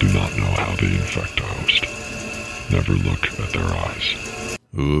 We still do not know how they infect a host. Never look at their eyes.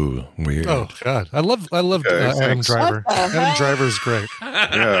 Ooh, weird. Oh God, I love Adam Driver. Adam Driver is great.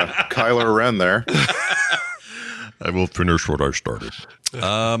 Yeah, Kylo Ren there. I will finish what I started.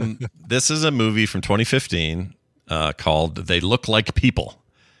 This is a movie from 2015 called "They Look Like People,"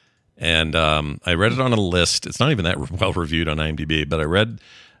 and I read it on a list. It's not even that well reviewed on IMDb, but I read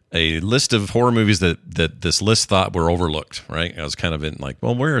a list of horror movies that this list thought were overlooked. Right? I was kind of in like,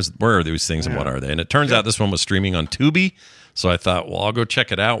 well, where are these things and what are they? And it turns out this one was streaming on Tubi. So I thought, well, I'll go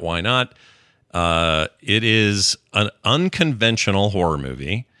check it out. Why not? It is an unconventional horror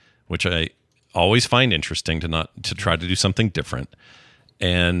movie, which I always find interesting to try to do something different.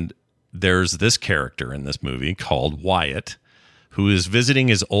 And there's this character in this movie called Wyatt, who is visiting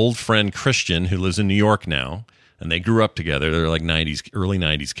his old friend Christian, who lives in New York now. And they grew up together. They're like early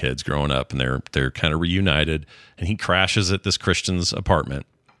 90s kids growing up, and they're kind of reunited. And he crashes at this Christian's apartment.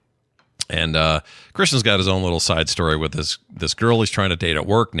 And Christian's got his own little side story with this girl he's trying to date at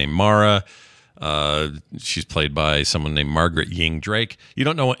work named Mara. She's played by someone named Margaret Ying Drake. You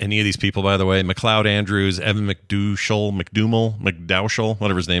don't know any of these people, by the way. McLeod Andrews, Evan McDowell,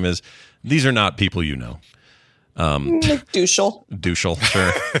 whatever his name is. These are not people you know. Douchel,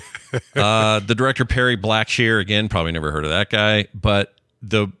 sure. The director, Perry Blackshear, again, probably never heard of that guy. But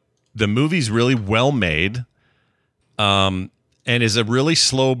the movie's really well made. And is a really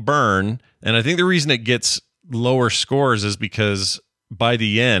slow burn. And I think the reason it gets lower scores is because by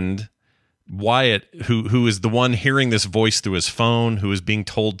the end, Wyatt, who is the one hearing this voice through his phone, who is being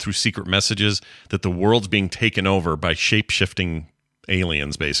told through secret messages that the world's being taken over by shape-shifting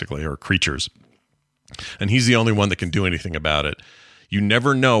aliens, basically, or creatures. And he's the only one that can do anything about it. You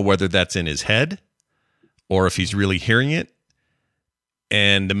never know whether that's in his head or if he's really hearing it.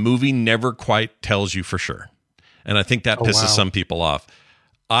 And the movie never quite tells you for sure. And I think that pisses some people off.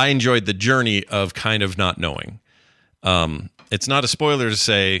 I enjoyed the journey of kind of not knowing. It's not a spoiler to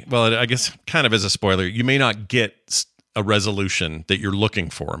say, well, I guess kind of is a spoiler. You may not get a resolution that you're looking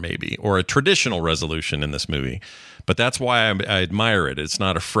for, maybe, or a traditional resolution in this movie. But that's why I admire it. It's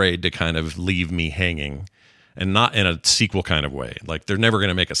not afraid to kind of leave me hanging, and not in a sequel kind of way. Like, they're never going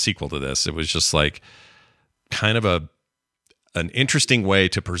to make a sequel to this. It was just like kind of an interesting way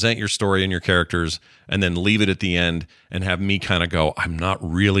to present your story and your characters, and then leave it at the end and have me kind of go, I'm not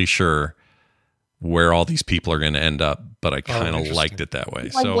really sure where all these people are going to end up, but I kind of liked it that way.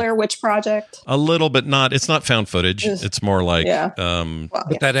 Like so Blair Witch Project. a little, but it's not found footage. It's more like,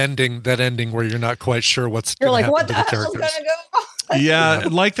 but that ending where you're not quite sure what's You're going like, to what happen the to the hell's characters. gonna go? yeah,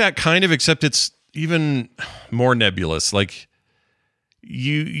 like that kind of, except it's even more nebulous. Like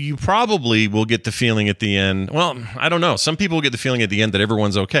you probably will get the feeling at the end. Well, I don't know. Some people will get the feeling at the end that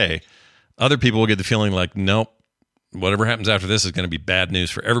everyone's okay. Other people will get the feeling like, nope, whatever happens after this is going to be bad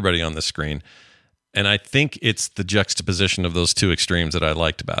news for everybody on the screen. And I think it's the juxtaposition of those two extremes that I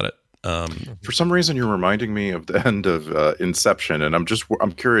liked about it. For some reason, you're reminding me of the end of Inception, and I'm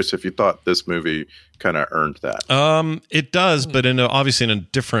curious if you thought this movie kind of earned that. It does, but obviously in a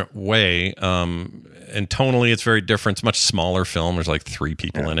different way. And tonally, it's very different. It's a much smaller film. There's like 3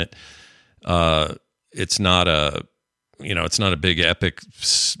 people in it. It's not a big epic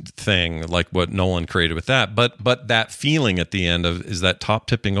thing like what Nolan created with that. But that feeling at the end of, is that top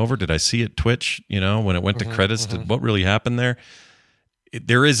tipping over? Did I see it twitch? When it went to credits, what really happened there?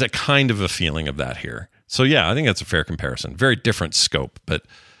 There is a kind of a feeling of that here. So yeah, I think that's a fair comparison. Very different scope, but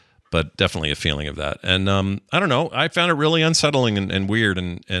definitely a feeling of that. And I don't know. I found it really unsettling and weird,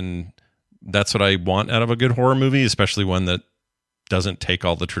 and that's what I want out of a good horror movie, especially one that doesn't take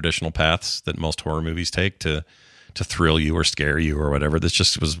all the traditional paths that most horror movies take to thrill you or scare you or whatever. This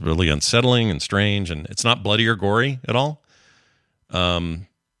just was really unsettling and strange, and it's not bloody or gory at all.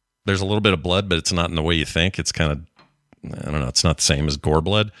 There's a little bit of blood, but it's not in the way you think. It's kind of, I don't know, it's not the same as gore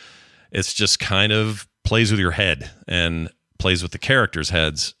blood. It's just kind of plays with your head and plays with the characters'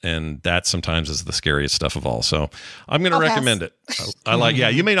 heads, and that sometimes is the scariest stuff of all. So I'm going to recommend it. I like, yeah,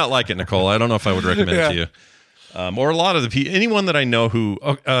 you may not like it, Nicole. I don't know if I would recommend it to you. Or a lot of the people, anyone that I know who,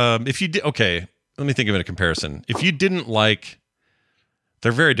 if you did, okay, let me think of it in a comparison. If you didn't like,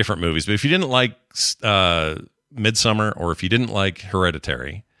 they're very different movies, but if you didn't like Midsommar, or if you didn't like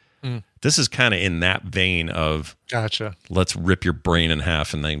Hereditary, this is kind of in that vein of, gotcha, let's rip your brain in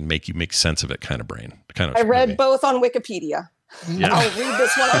half and then make you make sense of it kind of brain. Kind of. I read both on Wikipedia. Yeah. I'll read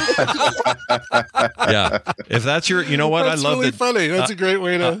this one on Wikipedia. Yeah, if that's your, you know what, That's I love really that. funny. That's a great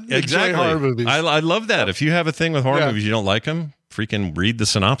way to enjoy horror movies. I love that. If you have a thing with horror movies, you don't like them, freaking read the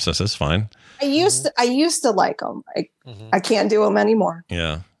synopsis. That's fine. I used to like them. I can't do them anymore.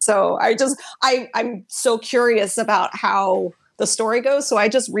 Yeah. So I'm so curious about how the story goes. So I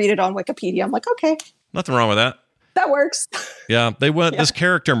just read it on Wikipedia. I'm like, okay, Nothing wrong with that. that works. Yeah, they went. This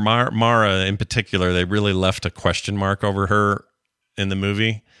character Mara in particular, they really left a question mark over her in the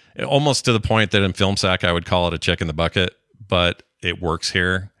movie, almost to the point that in Film Sack I would call it a check in the bucket, but it works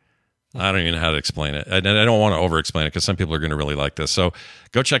here. I don't even know how to explain it. I don't want to over-explain it because some people are going to really like this. So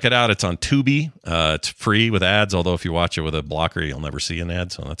go check it out. It's on Tubi. It's free with ads, although if you watch it with a blocker, you'll never see an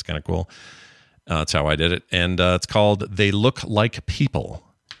ad, so that's kind of cool. That's how I did it. And it's called They Look Like People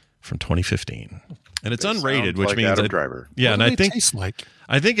from 2015. And it's unrated, which like means Adam Driver. Yeah, What and do I they think taste like?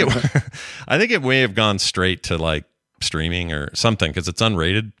 I think it may have gone straight to like streaming or something because it's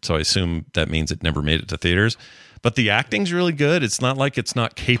unrated. So I assume that means it never made it to theaters. But the acting's really good. It's not like it's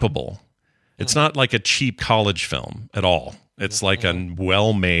not capable. It's not like a cheap college film at all. It's like a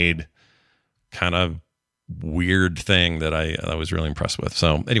well-made kind of weird thing that I was really impressed with.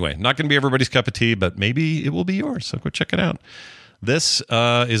 So anyway, not going to be everybody's cup of tea, but maybe it will be yours. So go check it out. This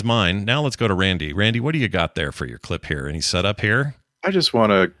is mine. Now let's go to Randy. Randy, what do you got there for your clip here? Any setup here? I just want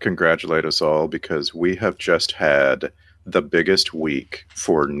to congratulate us all because we have just had the biggest week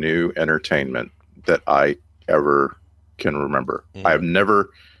for new entertainment that I ever can remember. I've never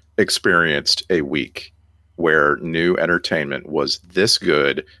experienced a week where new entertainment was this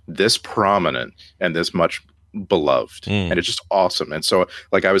good, this prominent, and this much beloved. And it's just awesome. And so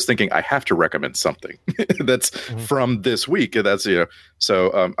like I was thinking I have to recommend something that's from this week. And that's,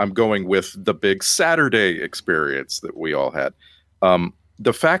 so I'm going with the big Saturday experience that we all had.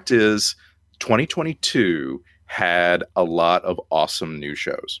 The fact is 2022 had a lot of awesome new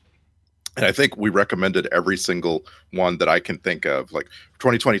shows. And I think we recommended every single one that I can think of, like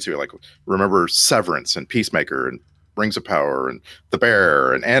 2022, like remember Severance and Peacemaker and Rings of Power and The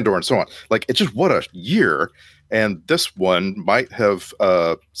Bear and Andor and so on. Like it's just what a year. And this one might have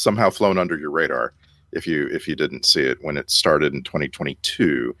somehow flown under your radar if you didn't see it when it started in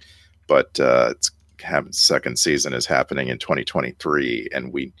 2022. But its second season is happening in 2023,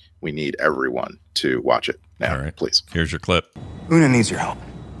 and we need everyone to watch it now. All right, please. Here's your clip. Una needs your help.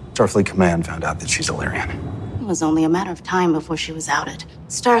 Starfleet Command found out that she's Illyrian. It was only a matter of time before she was outed.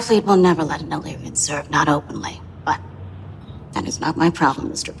 Starfleet will never let an Illyrian serve, not openly. But that is not my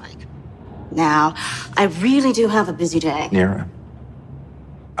problem, Mr. Pike. Now, I really do have a busy day. Nira,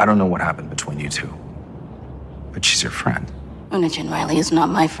 I don't know what happened between you two, but she's your friend. Unajin Riley is not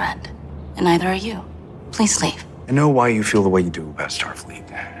my friend, and neither are you. Please leave. I know why you feel the way you do about Starfleet.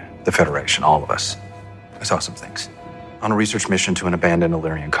 The Federation, all of us. I saw some things. On a research mission to an abandoned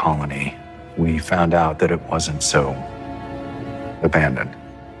Illyrian colony, we found out that it wasn't so abandoned.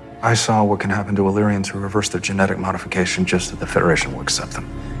 I saw what can happen to Illyrians who reverse their genetic modification just so the Federation will accept them.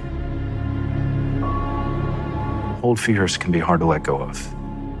 Old fears can be hard to let go of,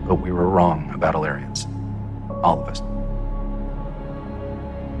 but we were wrong about Illyrians. All of us.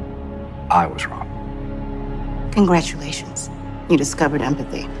 I was wrong. Congratulations. You discovered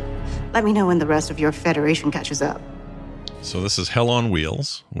empathy. Let me know when the rest of your Federation catches up. So this is Hell on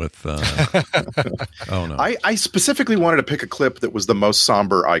Wheels with. Oh no! I specifically wanted to pick a clip that was the most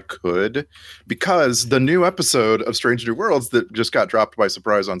somber I could, because the new episode of Strange New Worlds that just got dropped by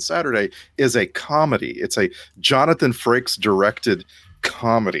surprise on Saturday is a comedy. It's a Jonathan Frakes directed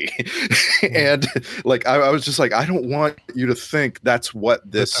comedy, and like I was just like, I don't want you to think that's what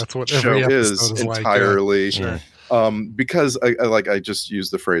this show is entirely. Like, sure. Because I just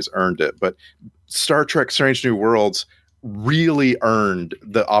used the phrase "earned it," but Star Trek: Strange New Worlds really earned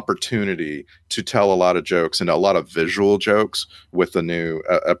the opportunity to tell a lot of jokes and a lot of visual jokes with the new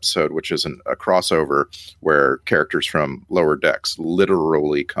episode, which is a crossover where characters from Lower Decks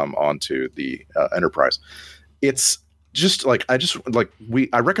literally come onto the Enterprise. It's just like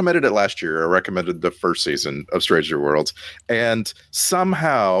I recommended it last year. I recommended the first season of Strange New Worlds, and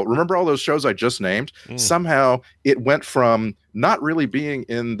somehow, remember all those shows I just named? Somehow it went from not really being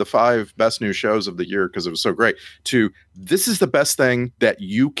in the 5 best new shows of the year because it was so great to this is the best thing that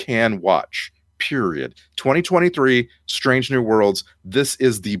you can watch. Period. 2023, Strange New Worlds. This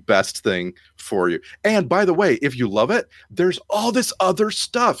is the best thing for you. And by the way, if you love it, there's all this other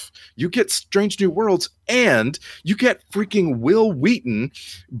stuff. You get Strange New Worlds and you get freaking Will Wheaton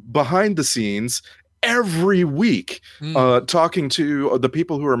behind the scenes every week talking to the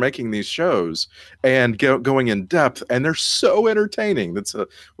people who are making these shows and going in depth, and they're so entertaining. That's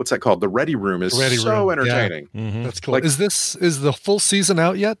what's that called? The Ready Room is so entertaining. Yeah. Mm-hmm. That's cool. Like, is the full season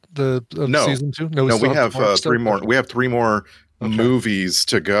out yet? No, season 2? No, we have 3 more. We have 3 more movies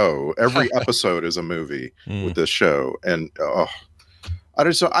to go. Every episode is a movie with this show, and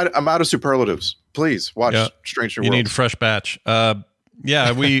I'm out of superlatives. Please watch Strange New Worlds. You need a fresh batch.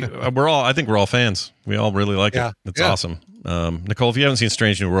 Yeah, I think we're all fans. We all really like it. It's awesome. Nicole, if you haven't seen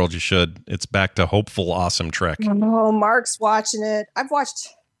Strange New World, you should. It's back to hopeful, awesome Trek. Oh, Mark's watching it. I've watched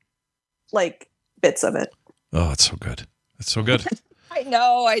like bits of it. Oh, it's so good. It's so good. I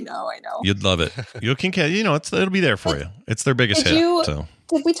know. You'd love it. You can, it'll be there for you. It's their biggest hit.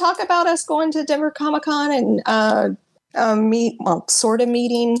 Did we talk about us going to Denver Comic-Con and sort of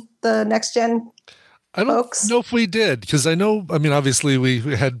meeting the next gen? I don't know if we did, because obviously we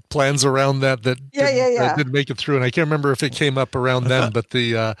had plans around that didn't make it through, and I can't remember if it came up around then. But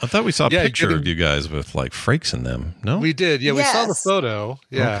I thought we saw a picture of you guys with like Frakes in them. No, we did. Yeah, we saw the photo.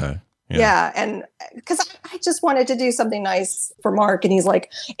 Yeah, okay. Yeah, and because I just wanted to do something nice for Mark, and he's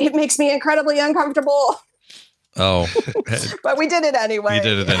like, "It makes me incredibly uncomfortable." Oh, but we did it anyway. You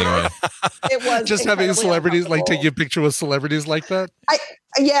did it anyway. It was just having celebrities taking a picture with celebrities like that.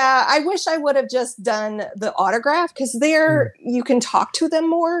 I wish I would have just done the autograph, because there you can talk to them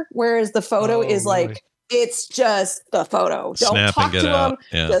more, whereas the photo is like it's just the photo. Don't talk to them.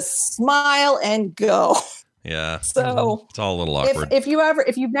 Yeah. Just smile and go. Yeah. So it's all a little awkward. If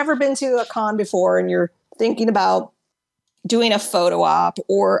you've never been to a con before and you're thinking about doing a photo op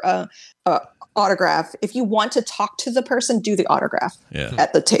or a autograph, if you want to talk to the person, do the autograph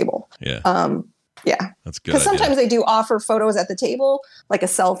at the table. Yeah. That's good. Because sometimes they do offer photos at the table, like a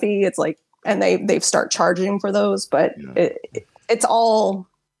selfie. It's like, and they start charging for those, but it's all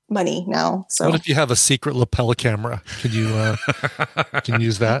money now. So what if you have a secret lapel camera? Can you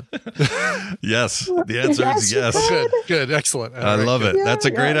use that? Yes. The answer is yes. Good. Excellent. I love it. That's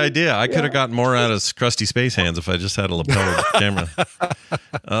a great idea. I could have gotten more out of Crusty Space Hands if I just had a lapel camera.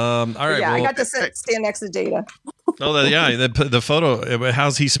 All right. Yeah, I got to stand next to Data. The photo.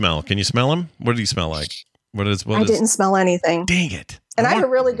 How's he smell? Can you smell him? What did he smell like? I didn't smell anything. Dang it. And I have a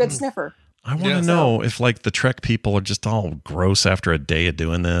really good sniffer. I want to know if like the Trek people are just all gross after a day of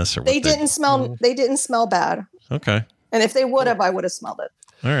doing this, or they didn't smell. They didn't smell bad. Okay. And if they would have, I would have smelled it.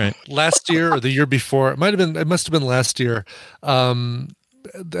 All right. Last year or the year before, it must have been last year. At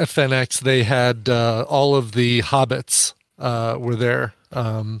FNX, they had all of the Hobbits were there.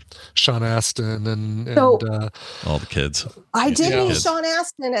 Sean Astin and all the kids. I did meet Sean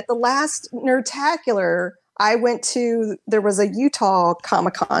Astin at the last Nerdtacular. there was a Utah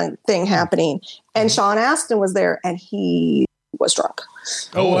Comic-Con thing happening, and Sean Astin was there, and he was drunk.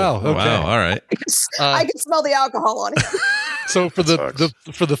 Oh wow! Okay. Wow! All right. I could smell the alcohol on him. So for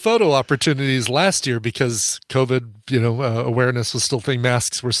the photo opportunities last year, because COVID, awareness was still a thing,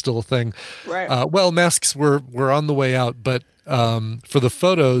 masks were still a thing. Right. Well, masks were on the way out, but for the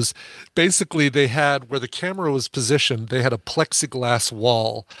photos, basically they had where the camera was positioned, they had a plexiglass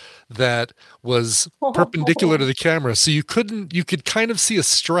wall that was perpendicular to the camera, so you could kind of see a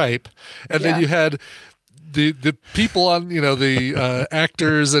stripe, and then you had the people on, the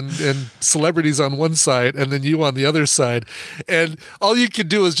actors and celebrities on one side, and then you on the other side, and all you could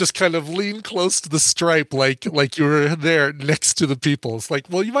do is just kind of lean close to the stripe, like you were there next to the people. It's like,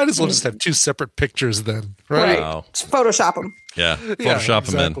 well, you might as well just have two separate pictures then, right? Wow. Just Photoshop them. Yeah, Photoshop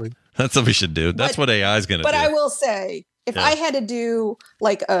them exactly. in. That's what we should do. That's what AI is going to do. But I will say, if I had to do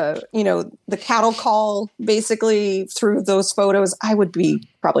like the cattle call basically through those photos, I would be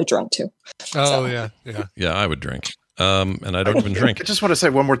probably drunk too. Oh, yeah, I would drink. And I don't even drink. I just want to say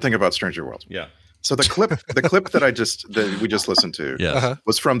one more thing about Stranger Worlds. Yeah. So the clip that we just listened to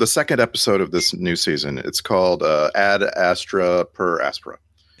was from the second episode of this new season. It's called Ad Astra per Aspera.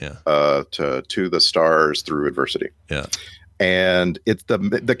 Yeah. To the stars through adversity. Yeah. And it's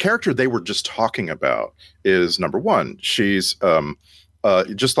the character they were just talking about is number one. She's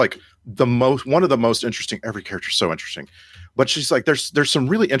just like one of the most interesting. Every character's so interesting, but she's like there's some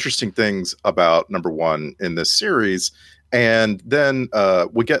really interesting things about number one in this series. And then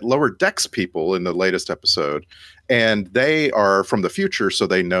we get Lower Decks people in the latest episode, and they are from the future, so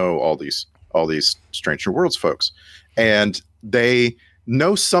they know all these Stranger Worlds folks, and they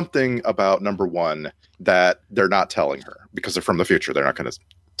know something about number one that they're not telling her because they're from the future. They're not going to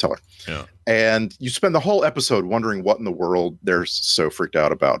tell her. Yeah. And you spend the whole episode wondering what in the world they're so freaked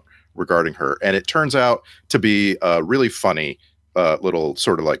out about regarding her. And it turns out to be a really funny little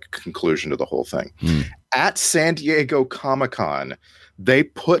sort of like conclusion to the whole thing. At San Diego Comic-Con, they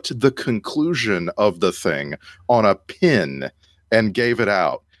put the conclusion of the thing on a pin and gave it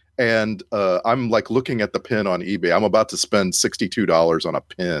out. And I'm like looking at the pin on eBay. I'm about to spend $62 on a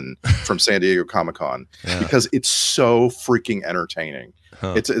pin from San Diego Comic-Con because it's so freaking entertaining.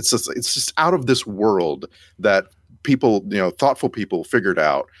 Huh. It's just out of this world that people, thoughtful people figured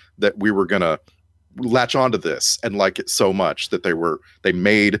out that we were gonna latch onto this and like it so much that they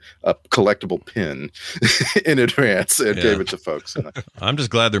made a collectible pin in advance and gave it to folks. I'm just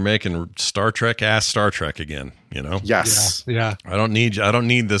glad they're making Star Trek again. Yes. Yeah. I don't need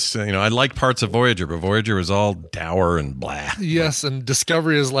this. I like parts of Voyager, but Voyager was all dour and blah. Yes, and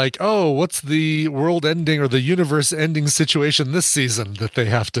Discovery is like, oh, what's the world ending or the universe ending situation this season that they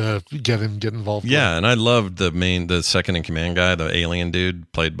have to get involved with? Yeah, and I loved the second in command guy, the alien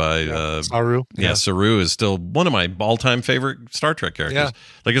dude played by Saru. Yeah, Saru is still one of my all-time favorite Star Trek characters. Yeah.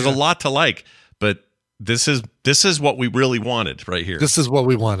 Like, there's a lot to like, but this is what we really wanted right here. This is what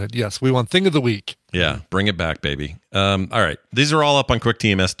we wanted. Yes, we want Thing of the Week. Yeah, bring it back, baby. All right, these are all up on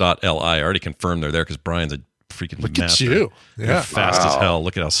quicktms.li. I already confirmed they're there because Brian's a freaking master. Look at you. You're Yeah. fast as hell.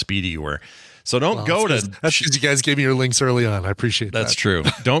 Look at how speedy you were. So don't go to... That's because you guys gave me your links early on. I appreciate that. That's true.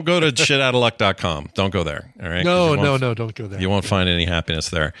 Don't go to shitoutaluck.com. Don't go there. All right? No, don't go there. You won't find any happiness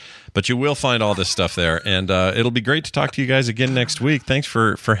there. But you will find all this stuff there. And it'll be great to talk to you guys again next week. Thanks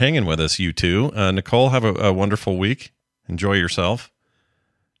for hanging with us, you two. Nicole, have a wonderful week. Enjoy yourself.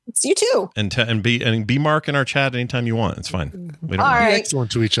 It's you too. And be Mark in our chat anytime you want. It's fine. We don't All right. Be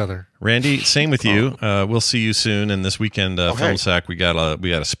excellent to each other. Randy, same with you. We'll see you soon. And this weekend, Film Sack, we got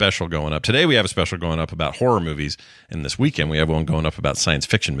a special going up. Today we have a special going up about horror movies, and this weekend we have one going up about science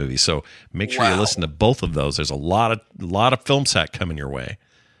fiction movies. So make sure you listen to both of those. There's a lot of Film Sack coming your way.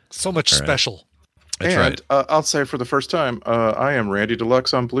 So much special. That's right. I'll say for the first time, I am Randy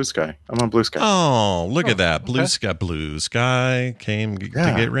Deluxe on Blue Sky. I'm on Blue Sky. Oh, look at that. Blue Sky came to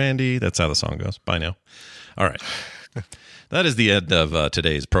get Randy. That's how the song goes. Bye now. All right. That is the end of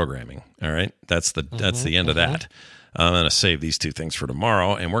today's programming. All right. That's the end of that. I'm going to save these two things for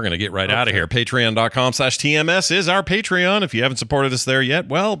tomorrow, and we're going to get right out of here. Patreon.com/TMS is our Patreon. If you haven't supported us there yet,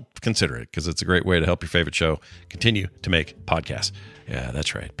 well, consider it, because it's a great way to help your favorite show continue to make podcasts. Yeah,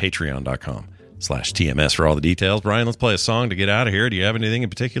 that's right. Patreon.com/TMS for all the details. Brian, let's play a song to get out of here. Do you have anything in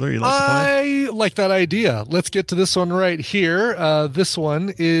particular you'd like to play? I like that idea. Let's get to this one right here. This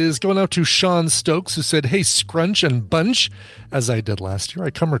one is going out to Sean Stokes, who said, "Hey, Scrunch and Bunch, as I did last year,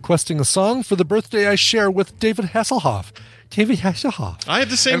 I come requesting a song for the birthday I share with David Hasselhoff. I had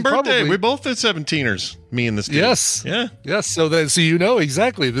the same And birthday. probably- We both had 17ers. Me and this dude. Yes. Yeah. Yes. So you know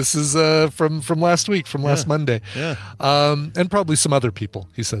exactly. This is from last week, from last Monday. Yeah. And probably some other people.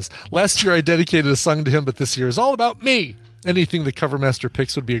 He says, last year I dedicated a song to him, but this year is all about me. Anything the cover master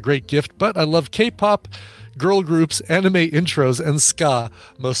picks would be a great gift, but I love K-pop, girl groups, anime intros, and ska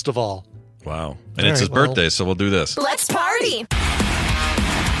most of all. Wow. And it's his birthday, so we'll do this. Let's party.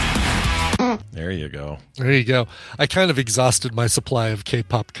 There you go. There you go. I kind of exhausted my supply of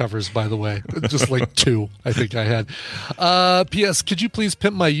K-pop covers, by the way. Just like 2, I think I had. P.S. Could you please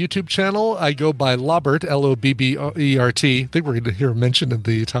pimp my YouTube channel? I go by Lobbert, L-O-B-B-E-R-T. I think we're going to hear mentioned at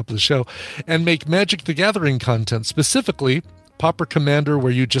the top of the show. And make Magic the Gathering content, specifically Pauper Commander,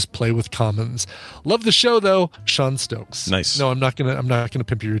 where you just play with commons. Love the show, though. Sean Stokes. Nice. No, I'm not gonna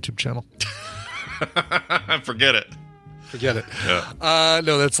pimp your YouTube channel. Forget it. Forget it. Yeah.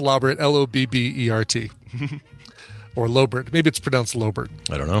 No, that's Lobbert, L-O-B-B-E-R-T. Or Lobert. Maybe it's pronounced Lobert.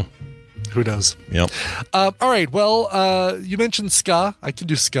 I don't know. Who knows? Yep. All right. Well, you mentioned ska. I can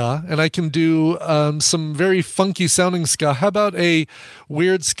do ska, and I can do some very funky sounding ska. How about a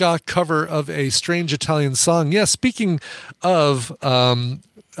weird ska cover of a strange Italian song? Yeah, speaking of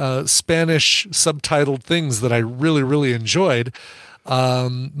Spanish subtitled things that I really, really enjoyed,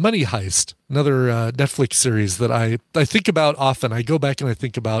 Money Heist, another Netflix series that I think about often. I go back and I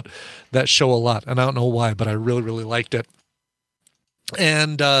think about that show a lot, and I don't know why, but I really, really liked it.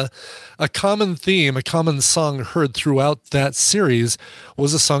 And a common theme, a common song heard throughout that series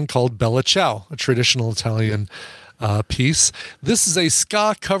was a song called Bella Ciao, a traditional Italian piece. This is a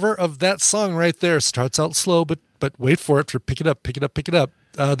ska cover of that song right there. Starts out slow, but wait for it. Pick it up, pick it up, pick it up.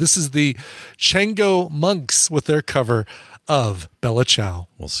 This is the Chango Monks with their cover of Bella Ciao.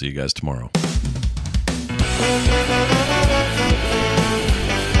 We'll see you guys tomorrow.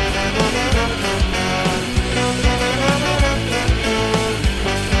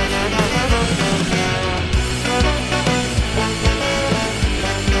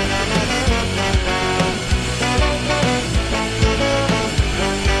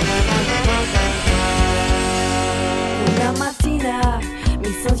 Una mattina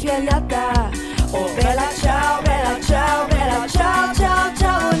mi sono svegliata, oh bella ciao, bella ciao, bella ciao, ciao,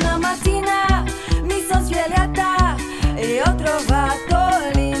 ciao. Una mattina mi sono svegliata e ho trovato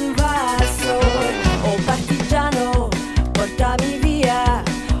l'invaso. Oh partigiano, portami via,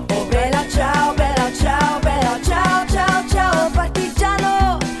 oh bella ciao, bella ciao, bella ciao, ciao, ciao. Oh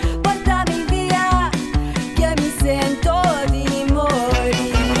partigiano, portami via, che mi sento di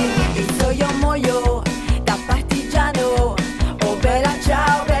morire. E so io muoio da partigiano, oh bella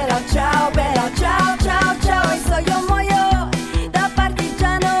ciao, bella ciao, bella ciao, ciao, ciao. E so io muoio da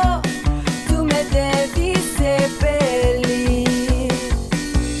partigiano, tu me devi seppellire.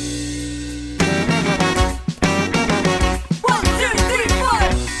 1, 2, 3,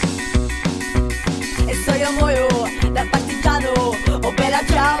 4. E so io muoio da partigiano, oh bella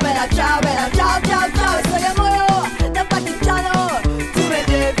ciao, bella ciao, bella ciao, ciao, ciao. E so io muoio da partigiano, tu me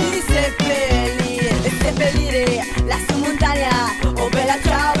devi seppellire. E seppellire lassù in montagna, oh bella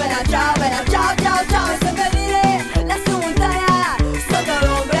ciao, bella ciao, bella ciao, ciao, ciao. E seppellire lassù in montagna, sotto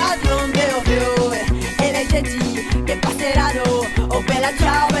l'ombra di un vero fiore. E le genti che passeranno, oh bella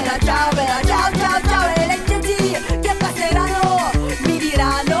ciao, bella ciao, bella ciao, ciao, ciao. E le genti che passeranno mi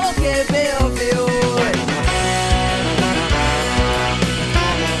diranno che vero fiore.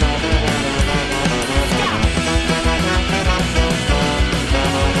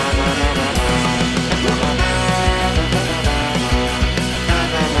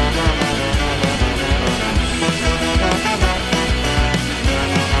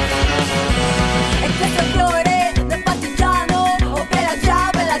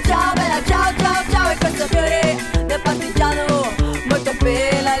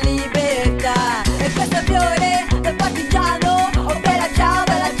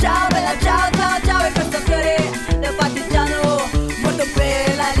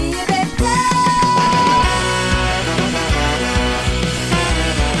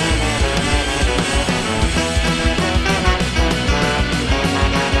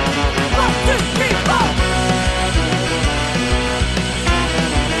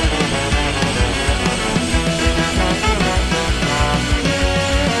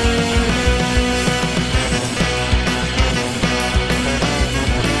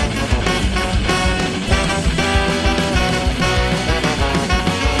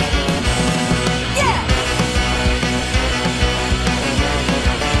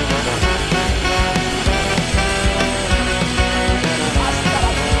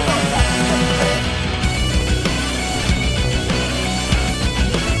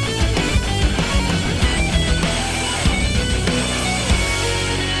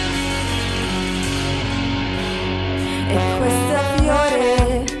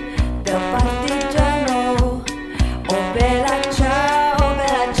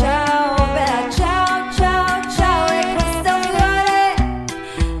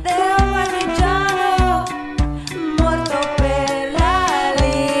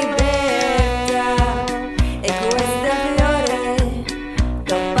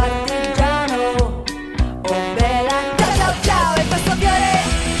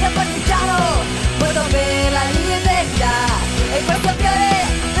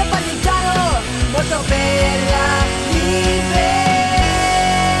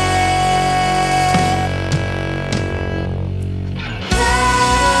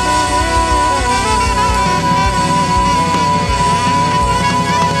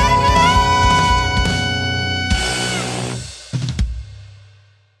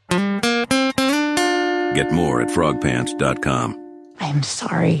 frogpants.com. I'm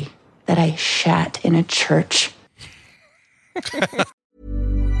sorry that I shat in a church.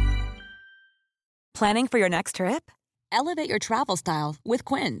 Planning for your next trip? Elevate your travel style with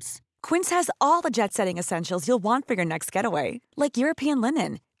Quince. Quince has all the jet-setting essentials you'll want for your next getaway, like European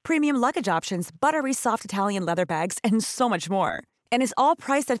linen, premium luggage options, buttery soft Italian leather bags, and so much more. And is all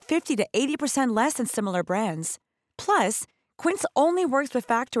priced at 50 to 80% less than similar brands. Plus, Quince only works with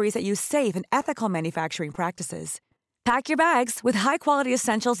factories that use safe and ethical manufacturing practices. Pack your bags with high-quality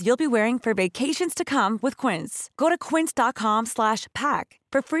essentials you'll be wearing for vacations to come with Quince. Go to quince.com/pack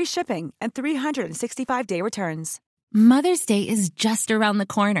for free shipping and 365-day returns. Mother's Day is just around the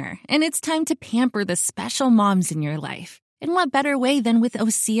corner, and it's time to pamper the special moms in your life. And what better way than with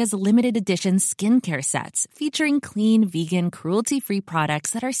Osea's limited edition skincare sets featuring clean, vegan, cruelty-free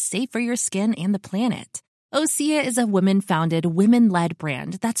products that are safe for your skin and the planet. Osea is a women-founded, women-led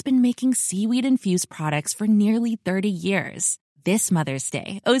brand that's been making seaweed-infused products for nearly 30 years. This Mother's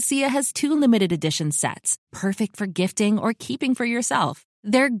Day, Osea has 2 limited edition sets, perfect for gifting or keeping for yourself.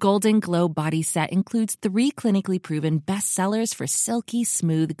 Their Golden Glow body set includes 3 clinically proven bestsellers for silky,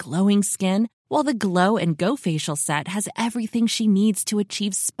 smooth, glowing skin, while the Glow and Go facial set has everything she needs to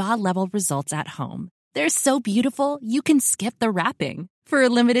achieve spa-level results at home. They're so beautiful, you can skip the wrapping. For a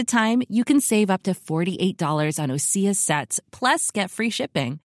limited time, you can save up to $48 on Osea's sets, plus get free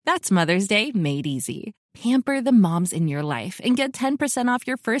shipping. That's Mother's Day made easy. Pamper the moms in your life and get 10% off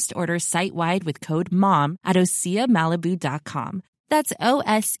your first order site-wide with code MOM at OseaMalibu.com. That's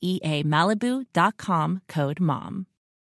OSEA Malibu.com, code MOM.